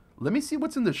 Let me see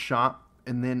what's in the shop,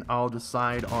 and then I'll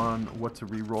decide on what to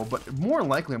reroll. But more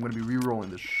likely, I'm going to be rerolling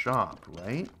the shop,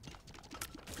 right?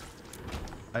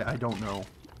 I don't know.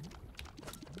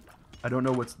 I don't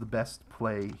know what's the best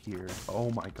play here.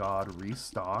 Oh my god,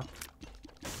 restock.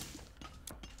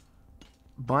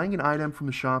 Buying an item from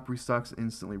the shop restocks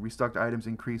instantly. Restocked items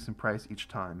increase in price each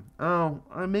time. Oh,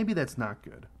 maybe that's not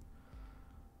good.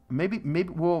 Maybe,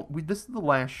 well, this is the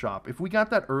last shop. If we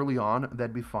got that early on,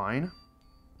 that'd be fine.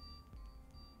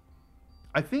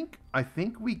 I think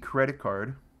we credit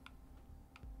card.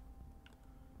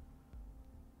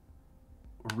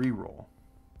 Reroll.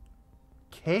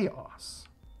 Chaos.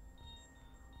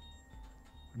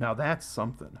 Now that's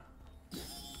something.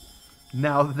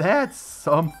 Now that's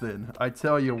something. I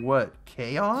tell you what.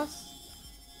 Chaos?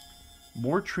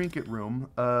 More trinket room.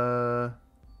 So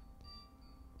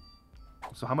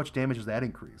how much damage does that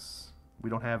increase? We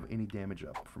don't have any damage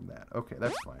up from that. Okay,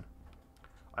 that's fine.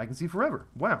 I can see forever.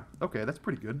 Wow. Okay, that's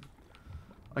pretty good.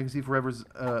 I can see forever's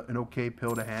an okay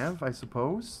pill to have, I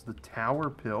suppose. The tower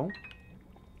pill.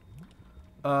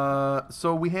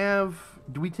 So we have.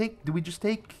 Do we just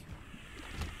take?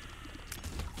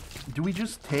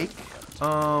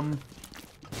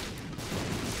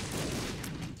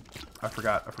 I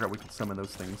forgot we could summon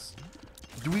those things.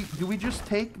 Do we just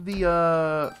take the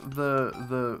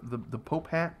Pope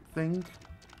hat thing?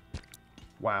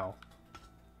 Wow.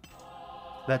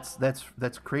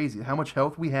 That's crazy. How much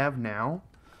health we have now?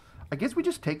 I guess we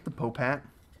just take the Popat.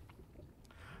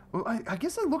 Well, I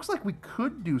guess it looks like we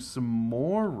could do some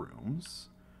more rooms.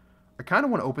 I kind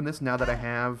of want to open this now that I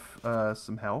have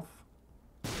some health.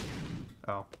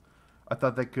 Oh. I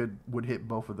thought that would hit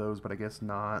both of those, but I guess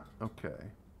not.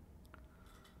 Okay.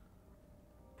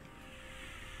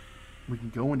 We can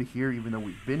go into here even though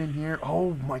we've been in here.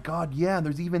 Oh my god, yeah,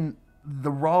 there's even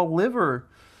the raw liver.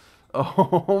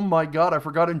 Oh my god, I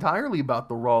forgot entirely about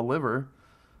the raw liver.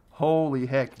 Holy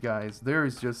heck, guys.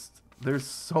 There's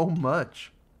so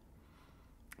much.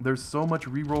 There's so much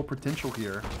reroll potential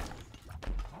here.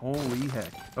 Holy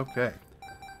heck. Okay.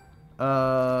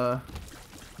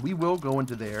 We will go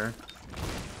into there.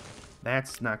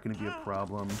 That's not going to be a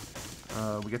problem.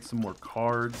 We get some more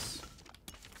cards.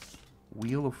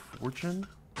 Wheel of Fortune.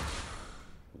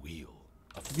 Wheel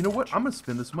of You know what? I'm gonna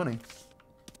spend this money.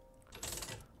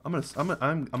 I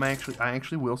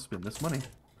actually will spend this money.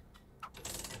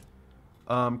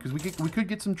 Because we could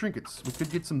get some trinkets. We could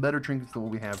get some better trinkets than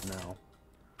what we have now.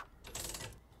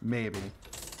 Maybe.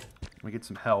 We get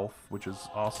some health, which is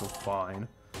also fine.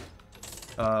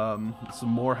 Some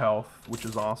more health, which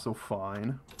is also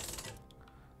fine.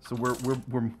 So we're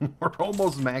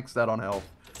almost maxed out on health.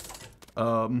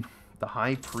 The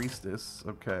High Priestess,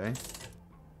 okay.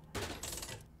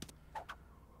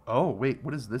 Oh, wait,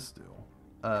 what does this do?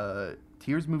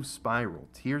 Tears move spiral.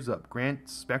 Tears up. Grant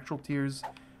spectral tears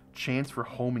chance for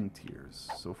homing tears.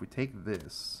 So if we take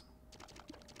this.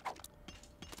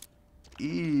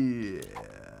 Yeah.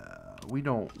 We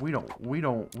don't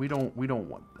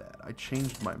want that. I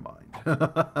changed my mind.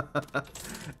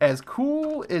 As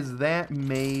cool as that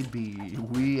may be,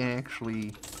 we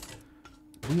actually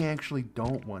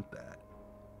don't want that.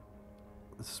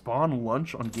 Spawn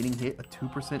lunch on getting hit a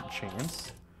 2%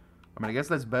 chance. I mean, I guess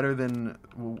that's better than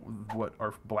what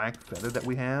our black feather that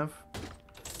we have.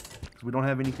 Because we don't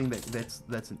have anything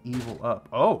that's an evil up.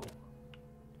 Oh,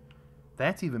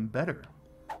 that's even better,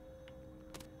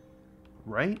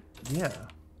 right? Yeah,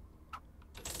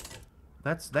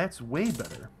 that's way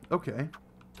better. Okay.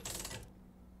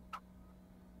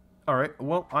 All right.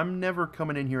 Well, I'm never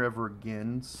coming in here ever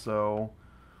again, so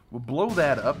we'll blow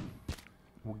that up.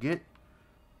 We'll get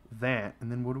that, and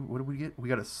then what do we get? We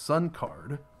got a sun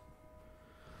card.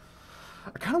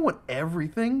 I kind of want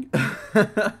everything,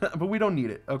 but we don't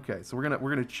need it. Okay, so we're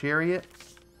gonna chariot,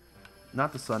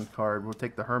 not the sun card. We'll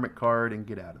take the hermit card and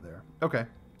get out of there. Okay.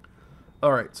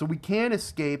 All right, so we can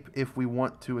escape if we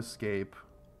want to escape.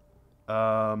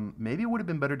 Maybe it would have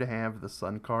been better to have the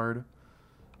sun card.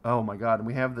 Oh my god, and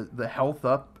we have the health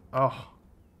up. Oh.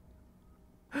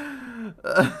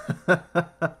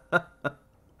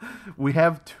 We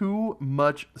have too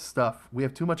much stuff. We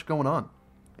have too much going on.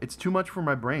 It's too much for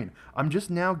my brain. I'm just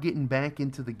now getting back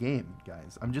into the game,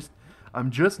 guys. I'm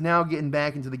just now getting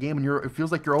back into the game, and it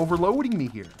feels like you're overloading me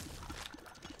here.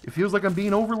 It feels like I'm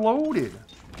being overloaded.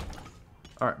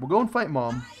 All right, we'll go and fight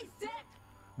Mom.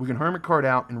 We can hermit card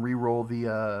out and re-roll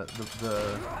the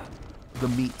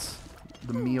meats,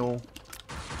 the meal.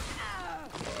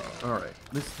 All right,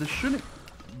 this shouldn't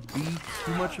be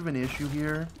too much of an issue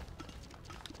here.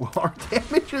 Well, our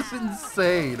damage is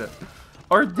insane.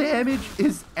 Our damage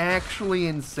is actually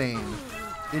insane.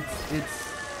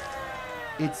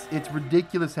 It's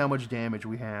ridiculous how much damage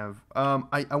we have.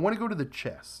 I want to go to the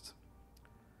chest.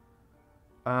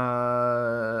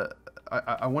 I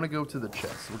want to go to the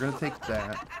chest. We're gonna take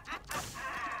that.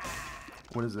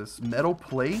 What is this? Metal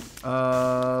plate.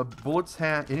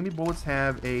 Enemy bullets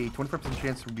have a 25%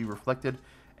 chance to be reflected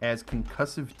as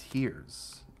concussive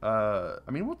tears. I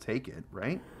mean, we'll take it,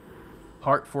 right?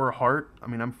 Heart for a heart. I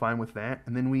mean, I'm fine with that.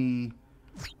 And then we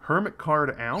hermit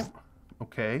card out.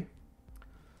 Okay.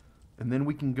 And then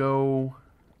we can go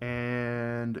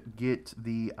and get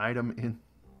the item in.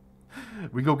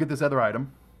 We go get this other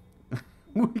item.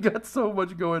 We got so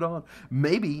much going on.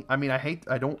 Maybe, I mean, I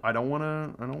don't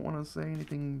want to say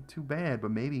anything too bad, but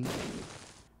maybe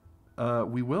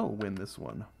we will win this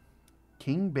one.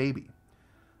 King Baby.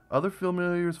 Other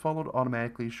familiars followed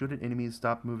automatically. Shouldn't enemies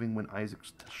stop moving when Isaac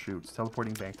shoots,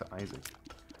 teleporting back to Isaac.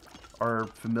 Our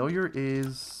familiar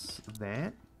is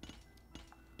that.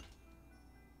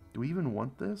 Do we even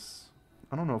want this?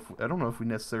 I don't know if we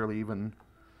necessarily even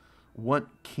want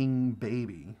King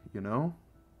Baby, you know?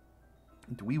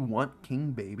 Do we want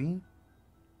King Baby?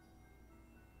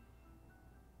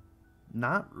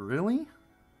 Not really.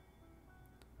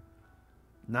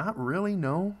 Not really,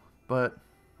 no. But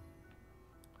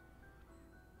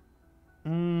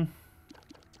I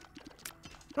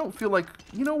don't feel like,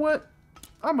 you know what?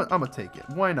 I'm gonna take it.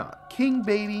 Why not? King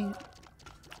Baby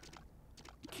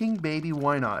King Baby,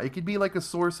 why not? It could be like a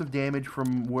source of damage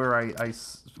from where I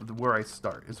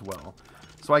start as well.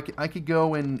 So I could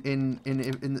go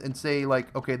and say,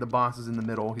 like, okay, the boss is in the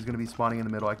middle. He's going to be spawning in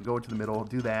the middle. I can go into the middle,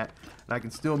 do that, and I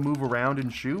can still move around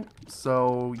and shoot.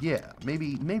 So, yeah,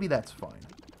 maybe that's fine.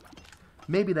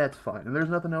 Maybe that's fine. And there's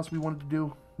nothing else we wanted to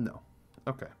do? No.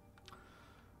 Okay.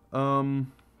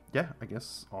 Yeah, I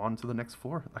guess on to the next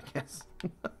floor, I guess.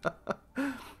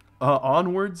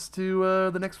 Onwards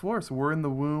to the next floor. So we're in the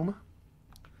womb.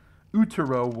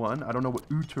 Utero 1. I don't know what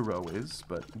utero is,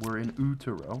 but we're in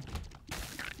utero.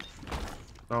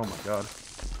 Oh my god.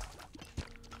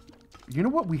 You know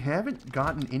what? We haven't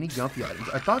gotten any guppy items.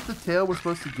 I thought the tail was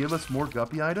supposed to give us more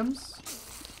guppy items.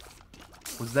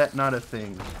 Was that not a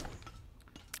thing?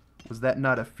 Was that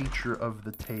not a feature of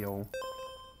the tail?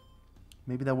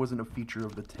 Maybe that wasn't a feature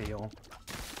of the tail.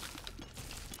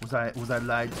 Was I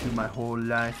lied to my whole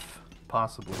life?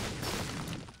 Possibly.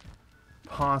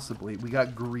 Possibly. We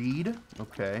got greed.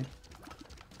 Okay.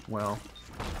 Well,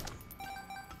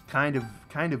 kind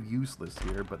of useless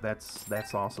here, but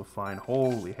that's also fine.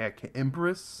 Holy heck,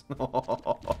 Empress.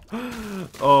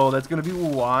 Oh, that's gonna be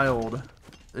wild.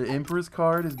 The Empress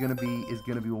card is gonna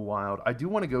be wild. I do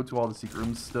want to go to all the secret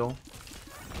rooms still,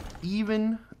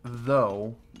 even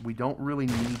though we don't really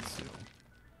need to.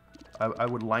 I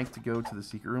would like to go to the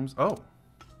secret rooms. Oh,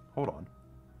 hold on.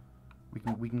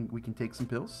 We can take some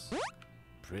pills.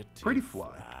 Pretty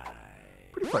fly.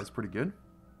 Pretty fly is pretty good.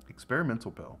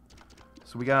 Experimental pill.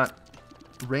 So we got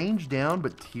range down,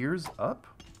 but tears up.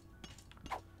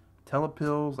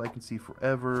 Telepills, I can see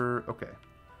forever. Okay.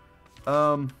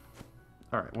 All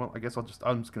right. Well, I guess I'm just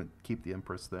gonna keep the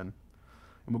Empress then,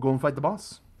 and we'll go and fight the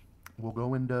boss. We'll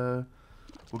go and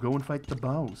fight the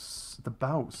boss. The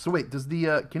boss. So wait, does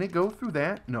the can it go through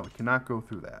that? No, it cannot go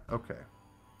through that. Okay.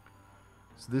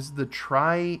 So this is the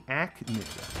triachnid.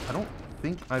 I don't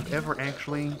think I've ever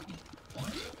actually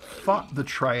fought the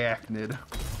triachnid.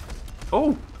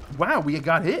 Oh, wow, we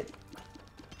got hit.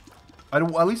 At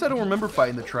least I don't remember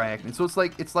fighting the triachnid. So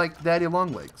it's like Daddy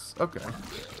Longlegs. Okay.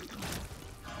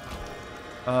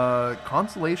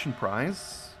 Consolation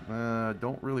prize.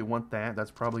 Don't really want that. That's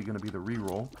probably going to be the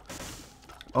reroll.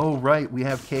 Oh right, we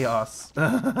have chaos.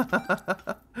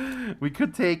 we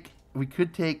could take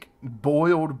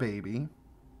boiled baby.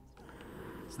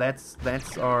 So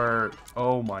that's our.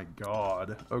 Oh my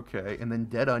god. Okay, and then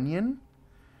dead onion.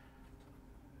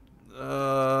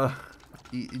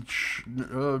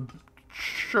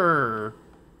 Sure.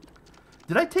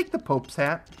 Did I take the Pope's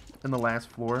hat in the last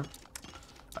floor?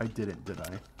 I didn't, did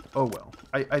I? Oh well.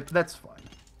 I that's fine.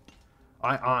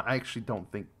 I actually don't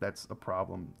think that's a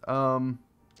problem.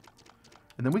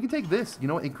 And then we can take this. You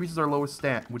know, it increases our lowest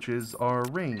stat, which is our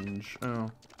range.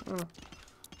 Oh.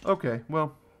 Okay.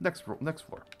 Well, next floor.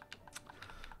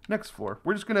 Next floor.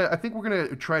 We're just gonna. I think we're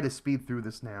gonna try to speed through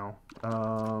this now.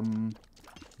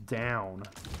 Down.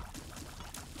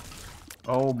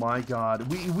 Oh my god.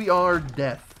 We are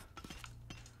death.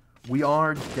 We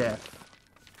are death.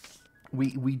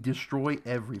 We destroy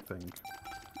everything.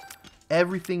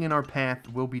 Everything in our path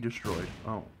will be destroyed.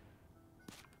 Oh.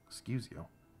 Excuse you.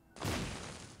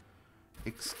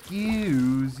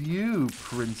 Excuse you,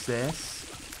 princess.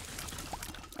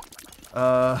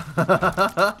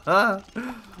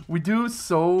 We do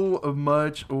so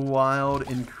much wild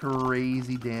and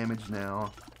crazy damage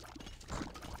now.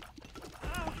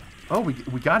 Oh, we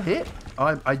got hit.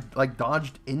 I like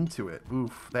dodged into it.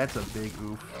 Oof, that's a big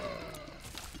oof.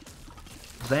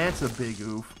 That's a big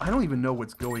oof. I don't even know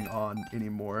what's going on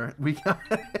anymore. We got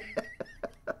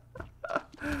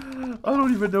I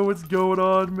don't even know what's going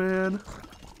on, man.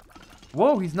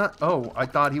 Whoa, he's not. Oh, I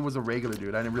thought he was a regular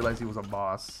dude. I didn't realize he was a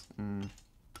boss.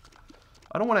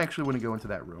 I don't want to go into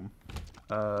that room.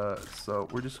 So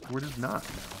we're just not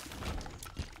now.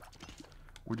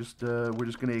 We're just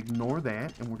gonna ignore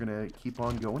that, and we're gonna keep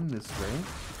on going this way.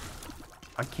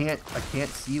 I can't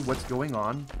see what's going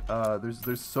on.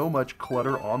 There's so much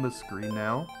clutter on the screen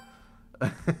now.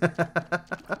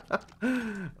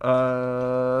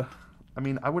 I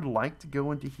mean, I would like to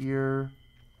go into here.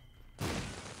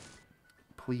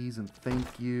 Please and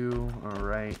thank you.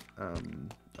 Alright.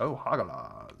 Oh,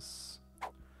 Hagalas.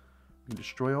 We can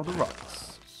destroy all the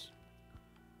rocks.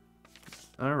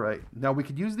 Alright. Now, we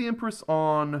could use the Empress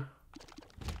on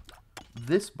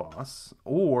this boss,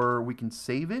 or we can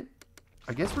save it.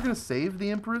 I guess we're going to save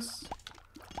the Empress.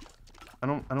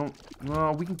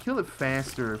 Well, we can kill it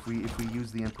faster if we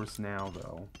use the Empress now,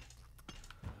 though.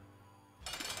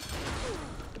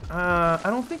 I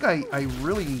don't think I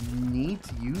really need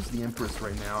to use the Empress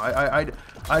right now.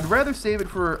 I'd rather save it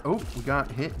for. Oh, we got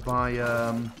hit by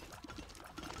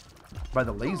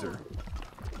the laser.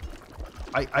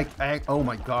 Oh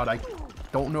my god, I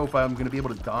don't know if I'm going to be able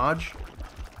to dodge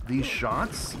these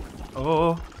shots.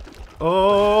 Oh.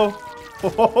 Oh.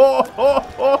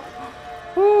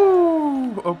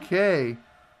 Whew. Okay.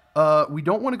 We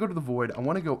don't want to go to the void. I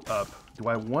want to go up. Do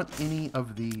I want any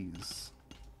of these?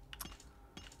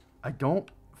 I don't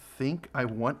think I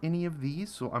want any of these,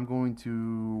 so I'm going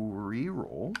to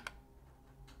re-roll.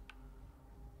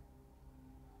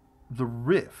 The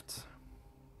rift.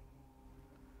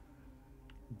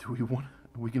 Do we want...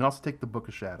 We can also take the Book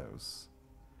of Shadows.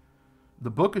 The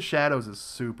Book of Shadows is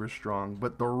super strong,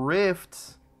 but the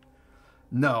rift...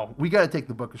 No, we got to take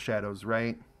the Book of Shadows,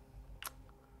 right?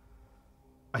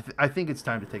 I think it's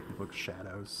time to take the Book of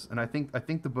Shadows. And I think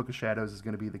the Book of Shadows is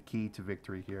going to be the key to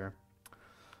victory here.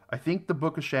 I think the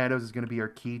Book of Shadows is going to be our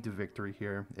key to victory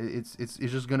here. It's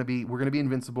just going to be... We're going to be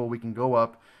invincible. We can go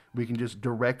up. We can just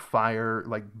direct fire,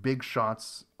 like, big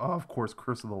shots. Oh, of course,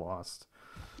 Curse of the Lost.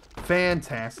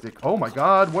 Fantastic. Oh my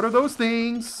god, what are those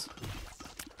things?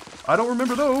 I don't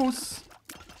remember those.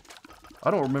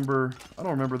 I don't remember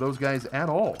those guys at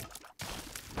all.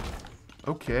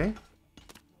 Okay.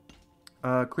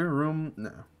 Clear room.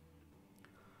 No.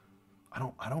 I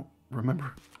don't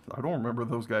remember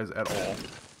those guys at all.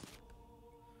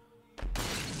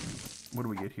 What do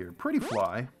we get here? Pretty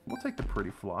Fly. We'll take the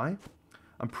Pretty Fly.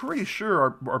 I'm pretty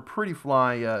sure our Pretty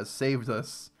Fly saved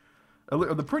us.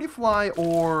 The Pretty Fly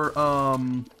or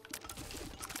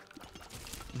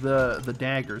the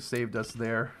dagger saved us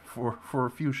there for a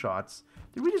few shots.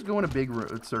 Did we just go in a big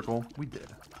circle? We did.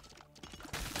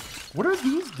 What are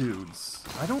these dudes?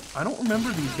 I don't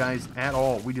remember these guys at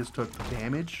all. We just took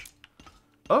damage.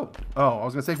 Oh, I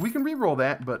was gonna say we can re-roll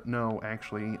that, but no,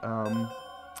 actually,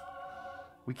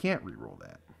 we can't re-roll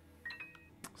that.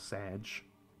 Sag.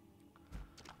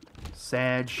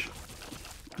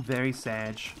 Very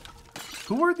sag.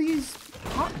 Who are these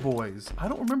pot boys? I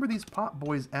don't remember these pot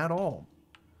boys at all.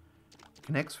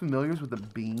 Connects familiars with a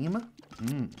beam.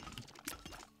 Do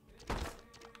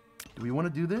we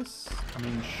want to do this? I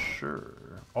mean,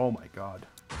 sure. Oh my god.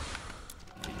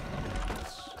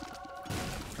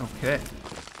 Okay.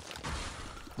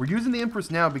 We're using the Empress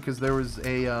now because there was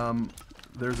a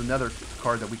there's another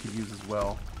card that we could use as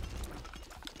well.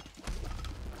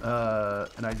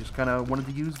 And I just kind of wanted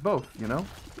to use both, you know?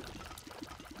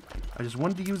 I just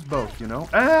wanted to use both, you know?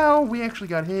 Ow! We actually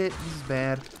got hit. This is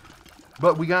bad.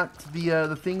 But we got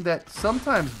the thing that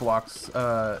sometimes blocks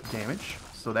damage.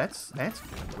 So that's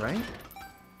good, right?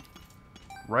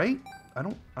 Right? I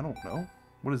don't know.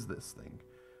 What is this thing?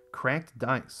 Cracked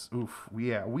dice. Oof.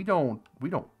 Yeah, we don't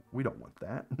want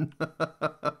that.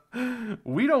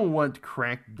 We don't want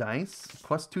cracked dice.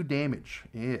 +2 damage.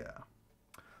 Yeah.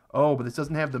 Oh, but this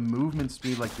doesn't have the movement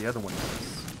speed like the other one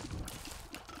does.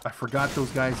 I forgot those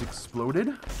guys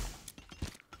exploded.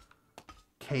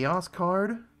 Chaos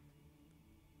card.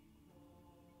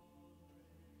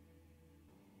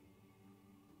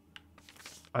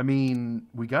 I mean,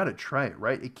 we gotta try it,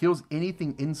 right? It kills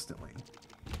anything instantly.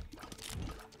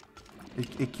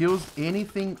 It kills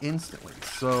anything instantly.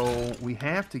 So we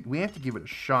have to give it a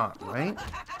shot, right?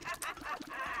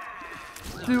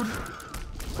 Dude.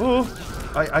 Oh,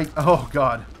 oh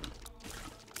god.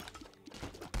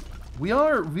 We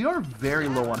are very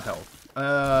low on health.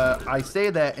 I say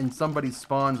that and somebody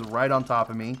spawns right on top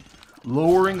of me,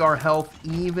 lowering our health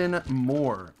even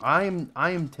more. I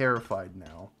am terrified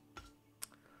now.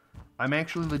 I'm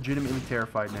actually legitimately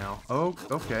terrified now. Oh,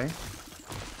 okay.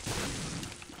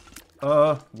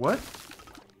 What?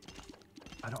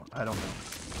 I don't know.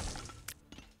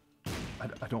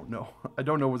 I don't know. I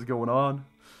don't know what's going on.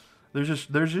 There's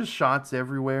just shots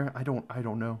everywhere. I don't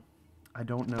know. I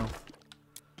don't know.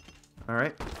 All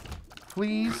right.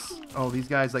 Please. Oh, these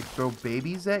guys like throw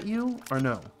babies at you? Or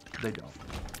no, they don't.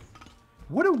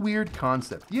 What a weird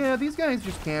concept. Yeah, these guys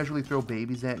just casually throw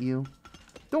babies at you.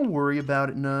 Don't worry about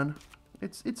it none.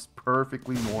 It's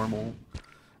perfectly normal.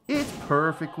 It's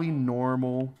perfectly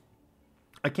normal.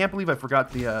 I can't believe I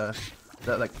forgot that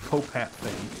like Pope hat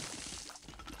thing.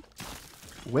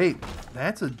 Wait,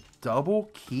 that's a double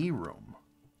key room.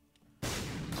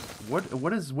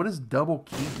 What does double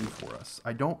key do for us?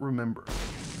 I don't remember.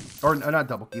 Or not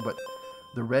double key, but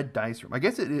the red dice room. I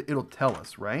guess it'll tell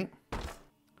us, right?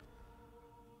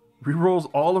 Rerolls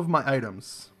all of my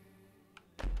items.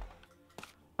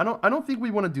 I don't think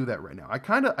we want to do that right now. I'm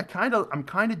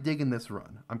kind of digging this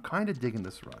run.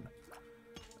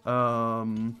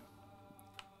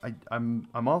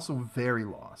 I'm also very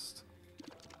lost.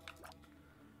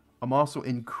 I'm also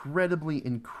incredibly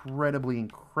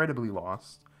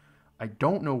lost. I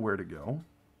don't know where to go.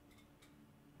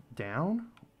 Down?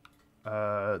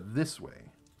 This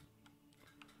way.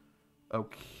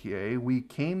 Okay, we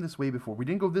came this way before. We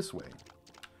didn't go this way.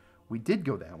 We did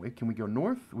go that way. Can we go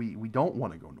north? We don't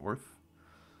want to go north.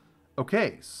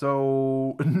 Okay,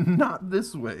 so not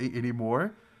this way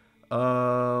anymore.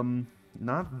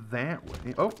 Not that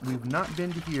way. Oh, we've not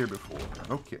been to here before.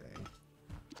 Okay.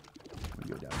 We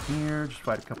go down here, just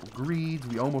fight a couple greeds.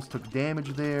 We almost took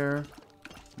damage there.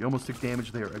 We almost took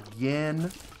damage there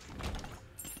again.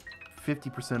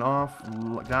 50% off.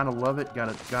 Gotta love it.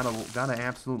 Gotta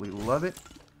absolutely love it.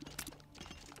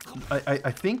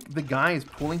 I think the guy is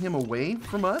pulling him away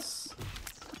from us.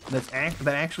 That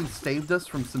actually saved us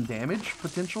from some damage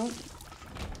potential.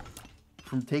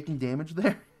 From taking damage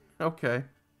there. Okay.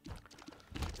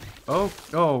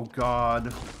 Oh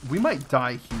God. We might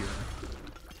die here.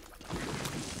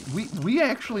 We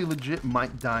actually legit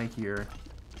might die here.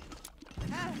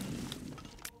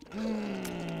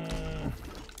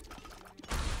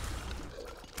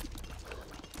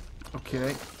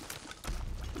 Okay.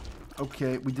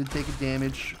 Okay, we did take a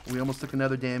damage. We almost took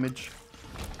another damage.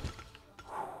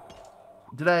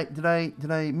 Did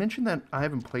I mention that I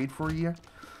haven't played for a year?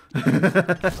 Did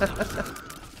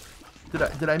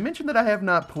I mention that I have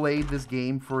not played this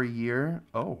game for a year?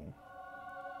 Oh.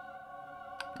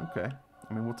 Okay.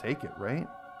 I mean, we'll take it, right?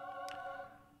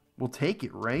 We'll take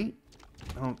it, right?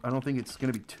 I don't think it's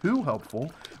gonna be too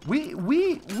helpful. We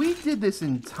did this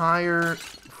entire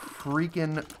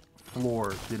freaking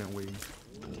floor, didn't we?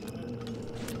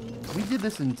 We did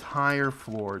this entire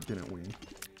floor, didn't we?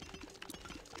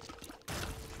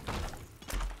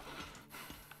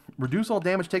 Reduce all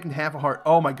damage taken to half a heart.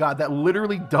 Oh my God, that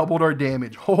literally doubled our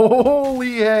damage.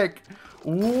 Holy heck!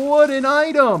 What an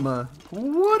item!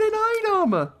 What an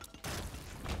item!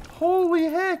 Holy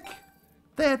heck!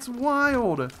 That's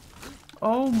wild!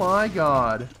 Oh my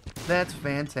God. That's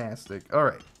fantastic.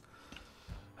 Alright.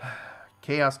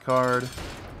 Chaos card.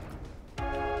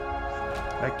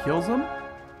 That kills him?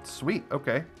 Sweet,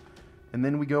 okay. And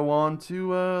then we go on to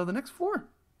the next floor.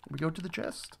 We go to the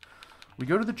chest. We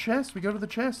go to the chest, we go to the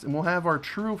chest, and we'll have our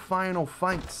true final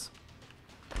fights.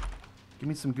 Give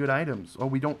me some good items. Oh,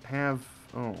 we don't have...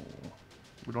 Oh,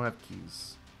 we don't have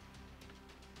keys.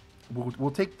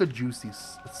 We'll take the juicy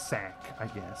sack, I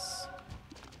guess.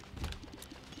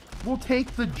 We'll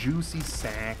take the juicy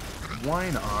sack. Why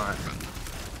not?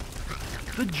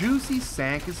 The juicy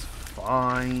sack is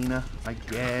fine, I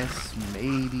guess.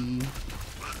 Maybe.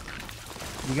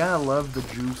 You gotta love the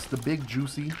juice. The big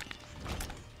juicy.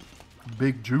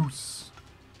 Big juice.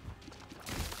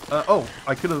 Oh,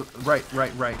 I could have... Right.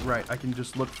 I can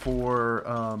just look for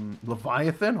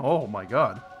Leviathan. Oh my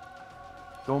God.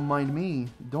 Don't mind me.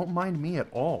 Don't mind me at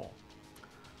all.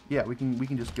 Yeah, we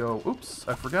can just go... Oops,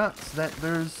 I forgot that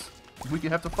there's... We can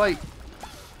have to fight.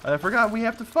 I forgot we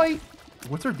have to fight.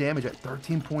 What's our damage at?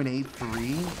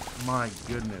 13.83? My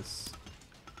goodness.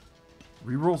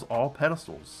 Rerolls all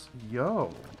pedestals.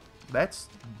 Yo. That's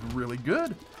really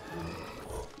good.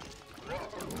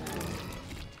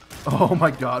 Oh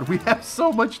my God, we have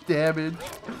so much damage.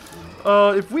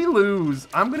 If we lose,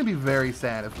 I'm going to be very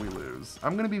sad if we lose.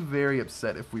 I'm going to be very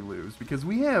upset if we lose because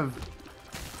we have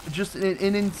just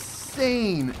an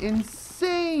insane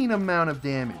amount of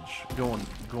damage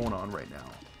going on right now.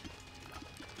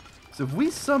 So if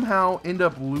we somehow end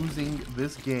up losing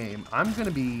this game, I'm going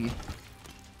to be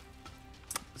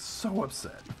so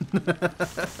upset.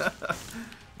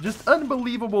 Just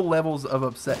unbelievable levels of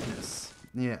upsetness.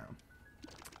 Yeah.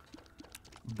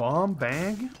 Bomb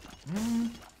bag?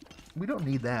 We don't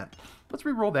need that. Let's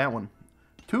re-roll that one.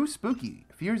 Too spooky.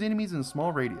 Fears enemies in a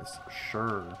small radius.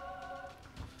 Sure.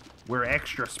 We're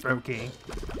extra spooky.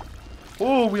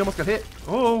 Oh, we almost got hit.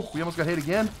 Oh, we almost got hit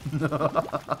again.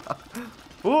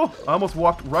 Oh, I almost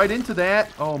walked right into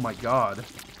that. Oh my God.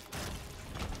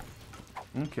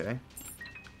 Okay.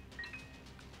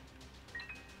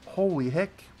 Holy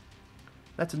heck.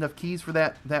 That's enough keys for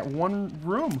that one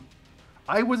room.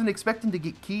 I wasn't expecting to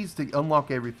get keys to unlock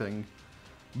everything.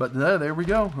 But no, there we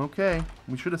go. Okay.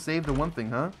 We should have saved the one thing,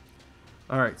 huh?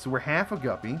 Alright, so we're half a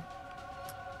guppy.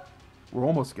 We're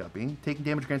almost guppy. Taking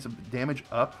damage grants damage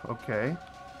up. Okay.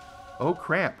 Oh,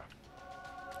 crap.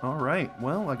 Alright.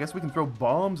 Well, I guess we can throw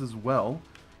bombs as well.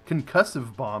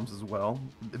 Concussive bombs as well,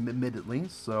 admittedly.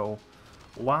 So,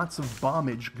 lots of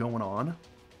bombage going on.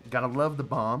 Gotta love the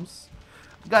bombs.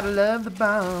 Gotta love the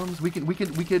bombs. We could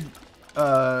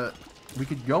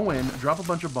go in, drop a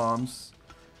bunch of bombs,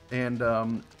 and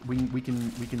we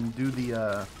can do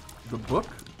the book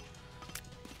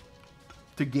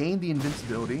to gain the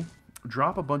invincibility.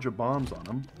 Drop a bunch of bombs on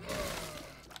them.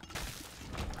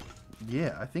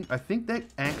 Yeah, I think that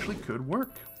actually could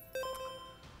work.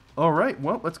 All right,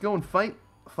 well, let's go and fight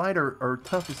our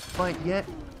toughest fight yet.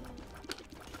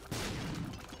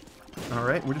 All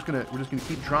right, we're just gonna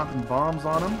keep dropping bombs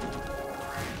on him.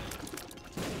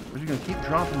 We're just gonna keep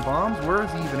dropping bombs. Where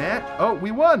is he even at? Oh,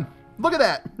 we won! Look at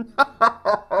that!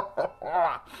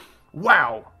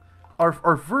 Wow!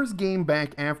 Our first game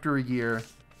back after a year,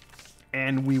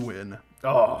 and we win.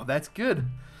 Oh, that's good.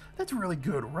 That's really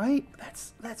good, right?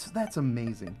 That's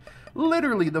amazing.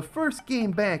 Literally the first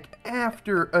game back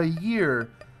after a year,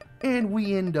 and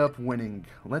we end up winning.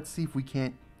 Let's see if we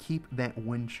can't keep that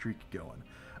win streak going.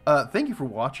 Thank you for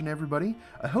watching, everybody.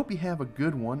 I hope you have a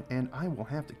good one, and I will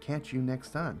have to catch you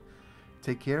next time.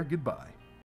 Take care. Goodbye.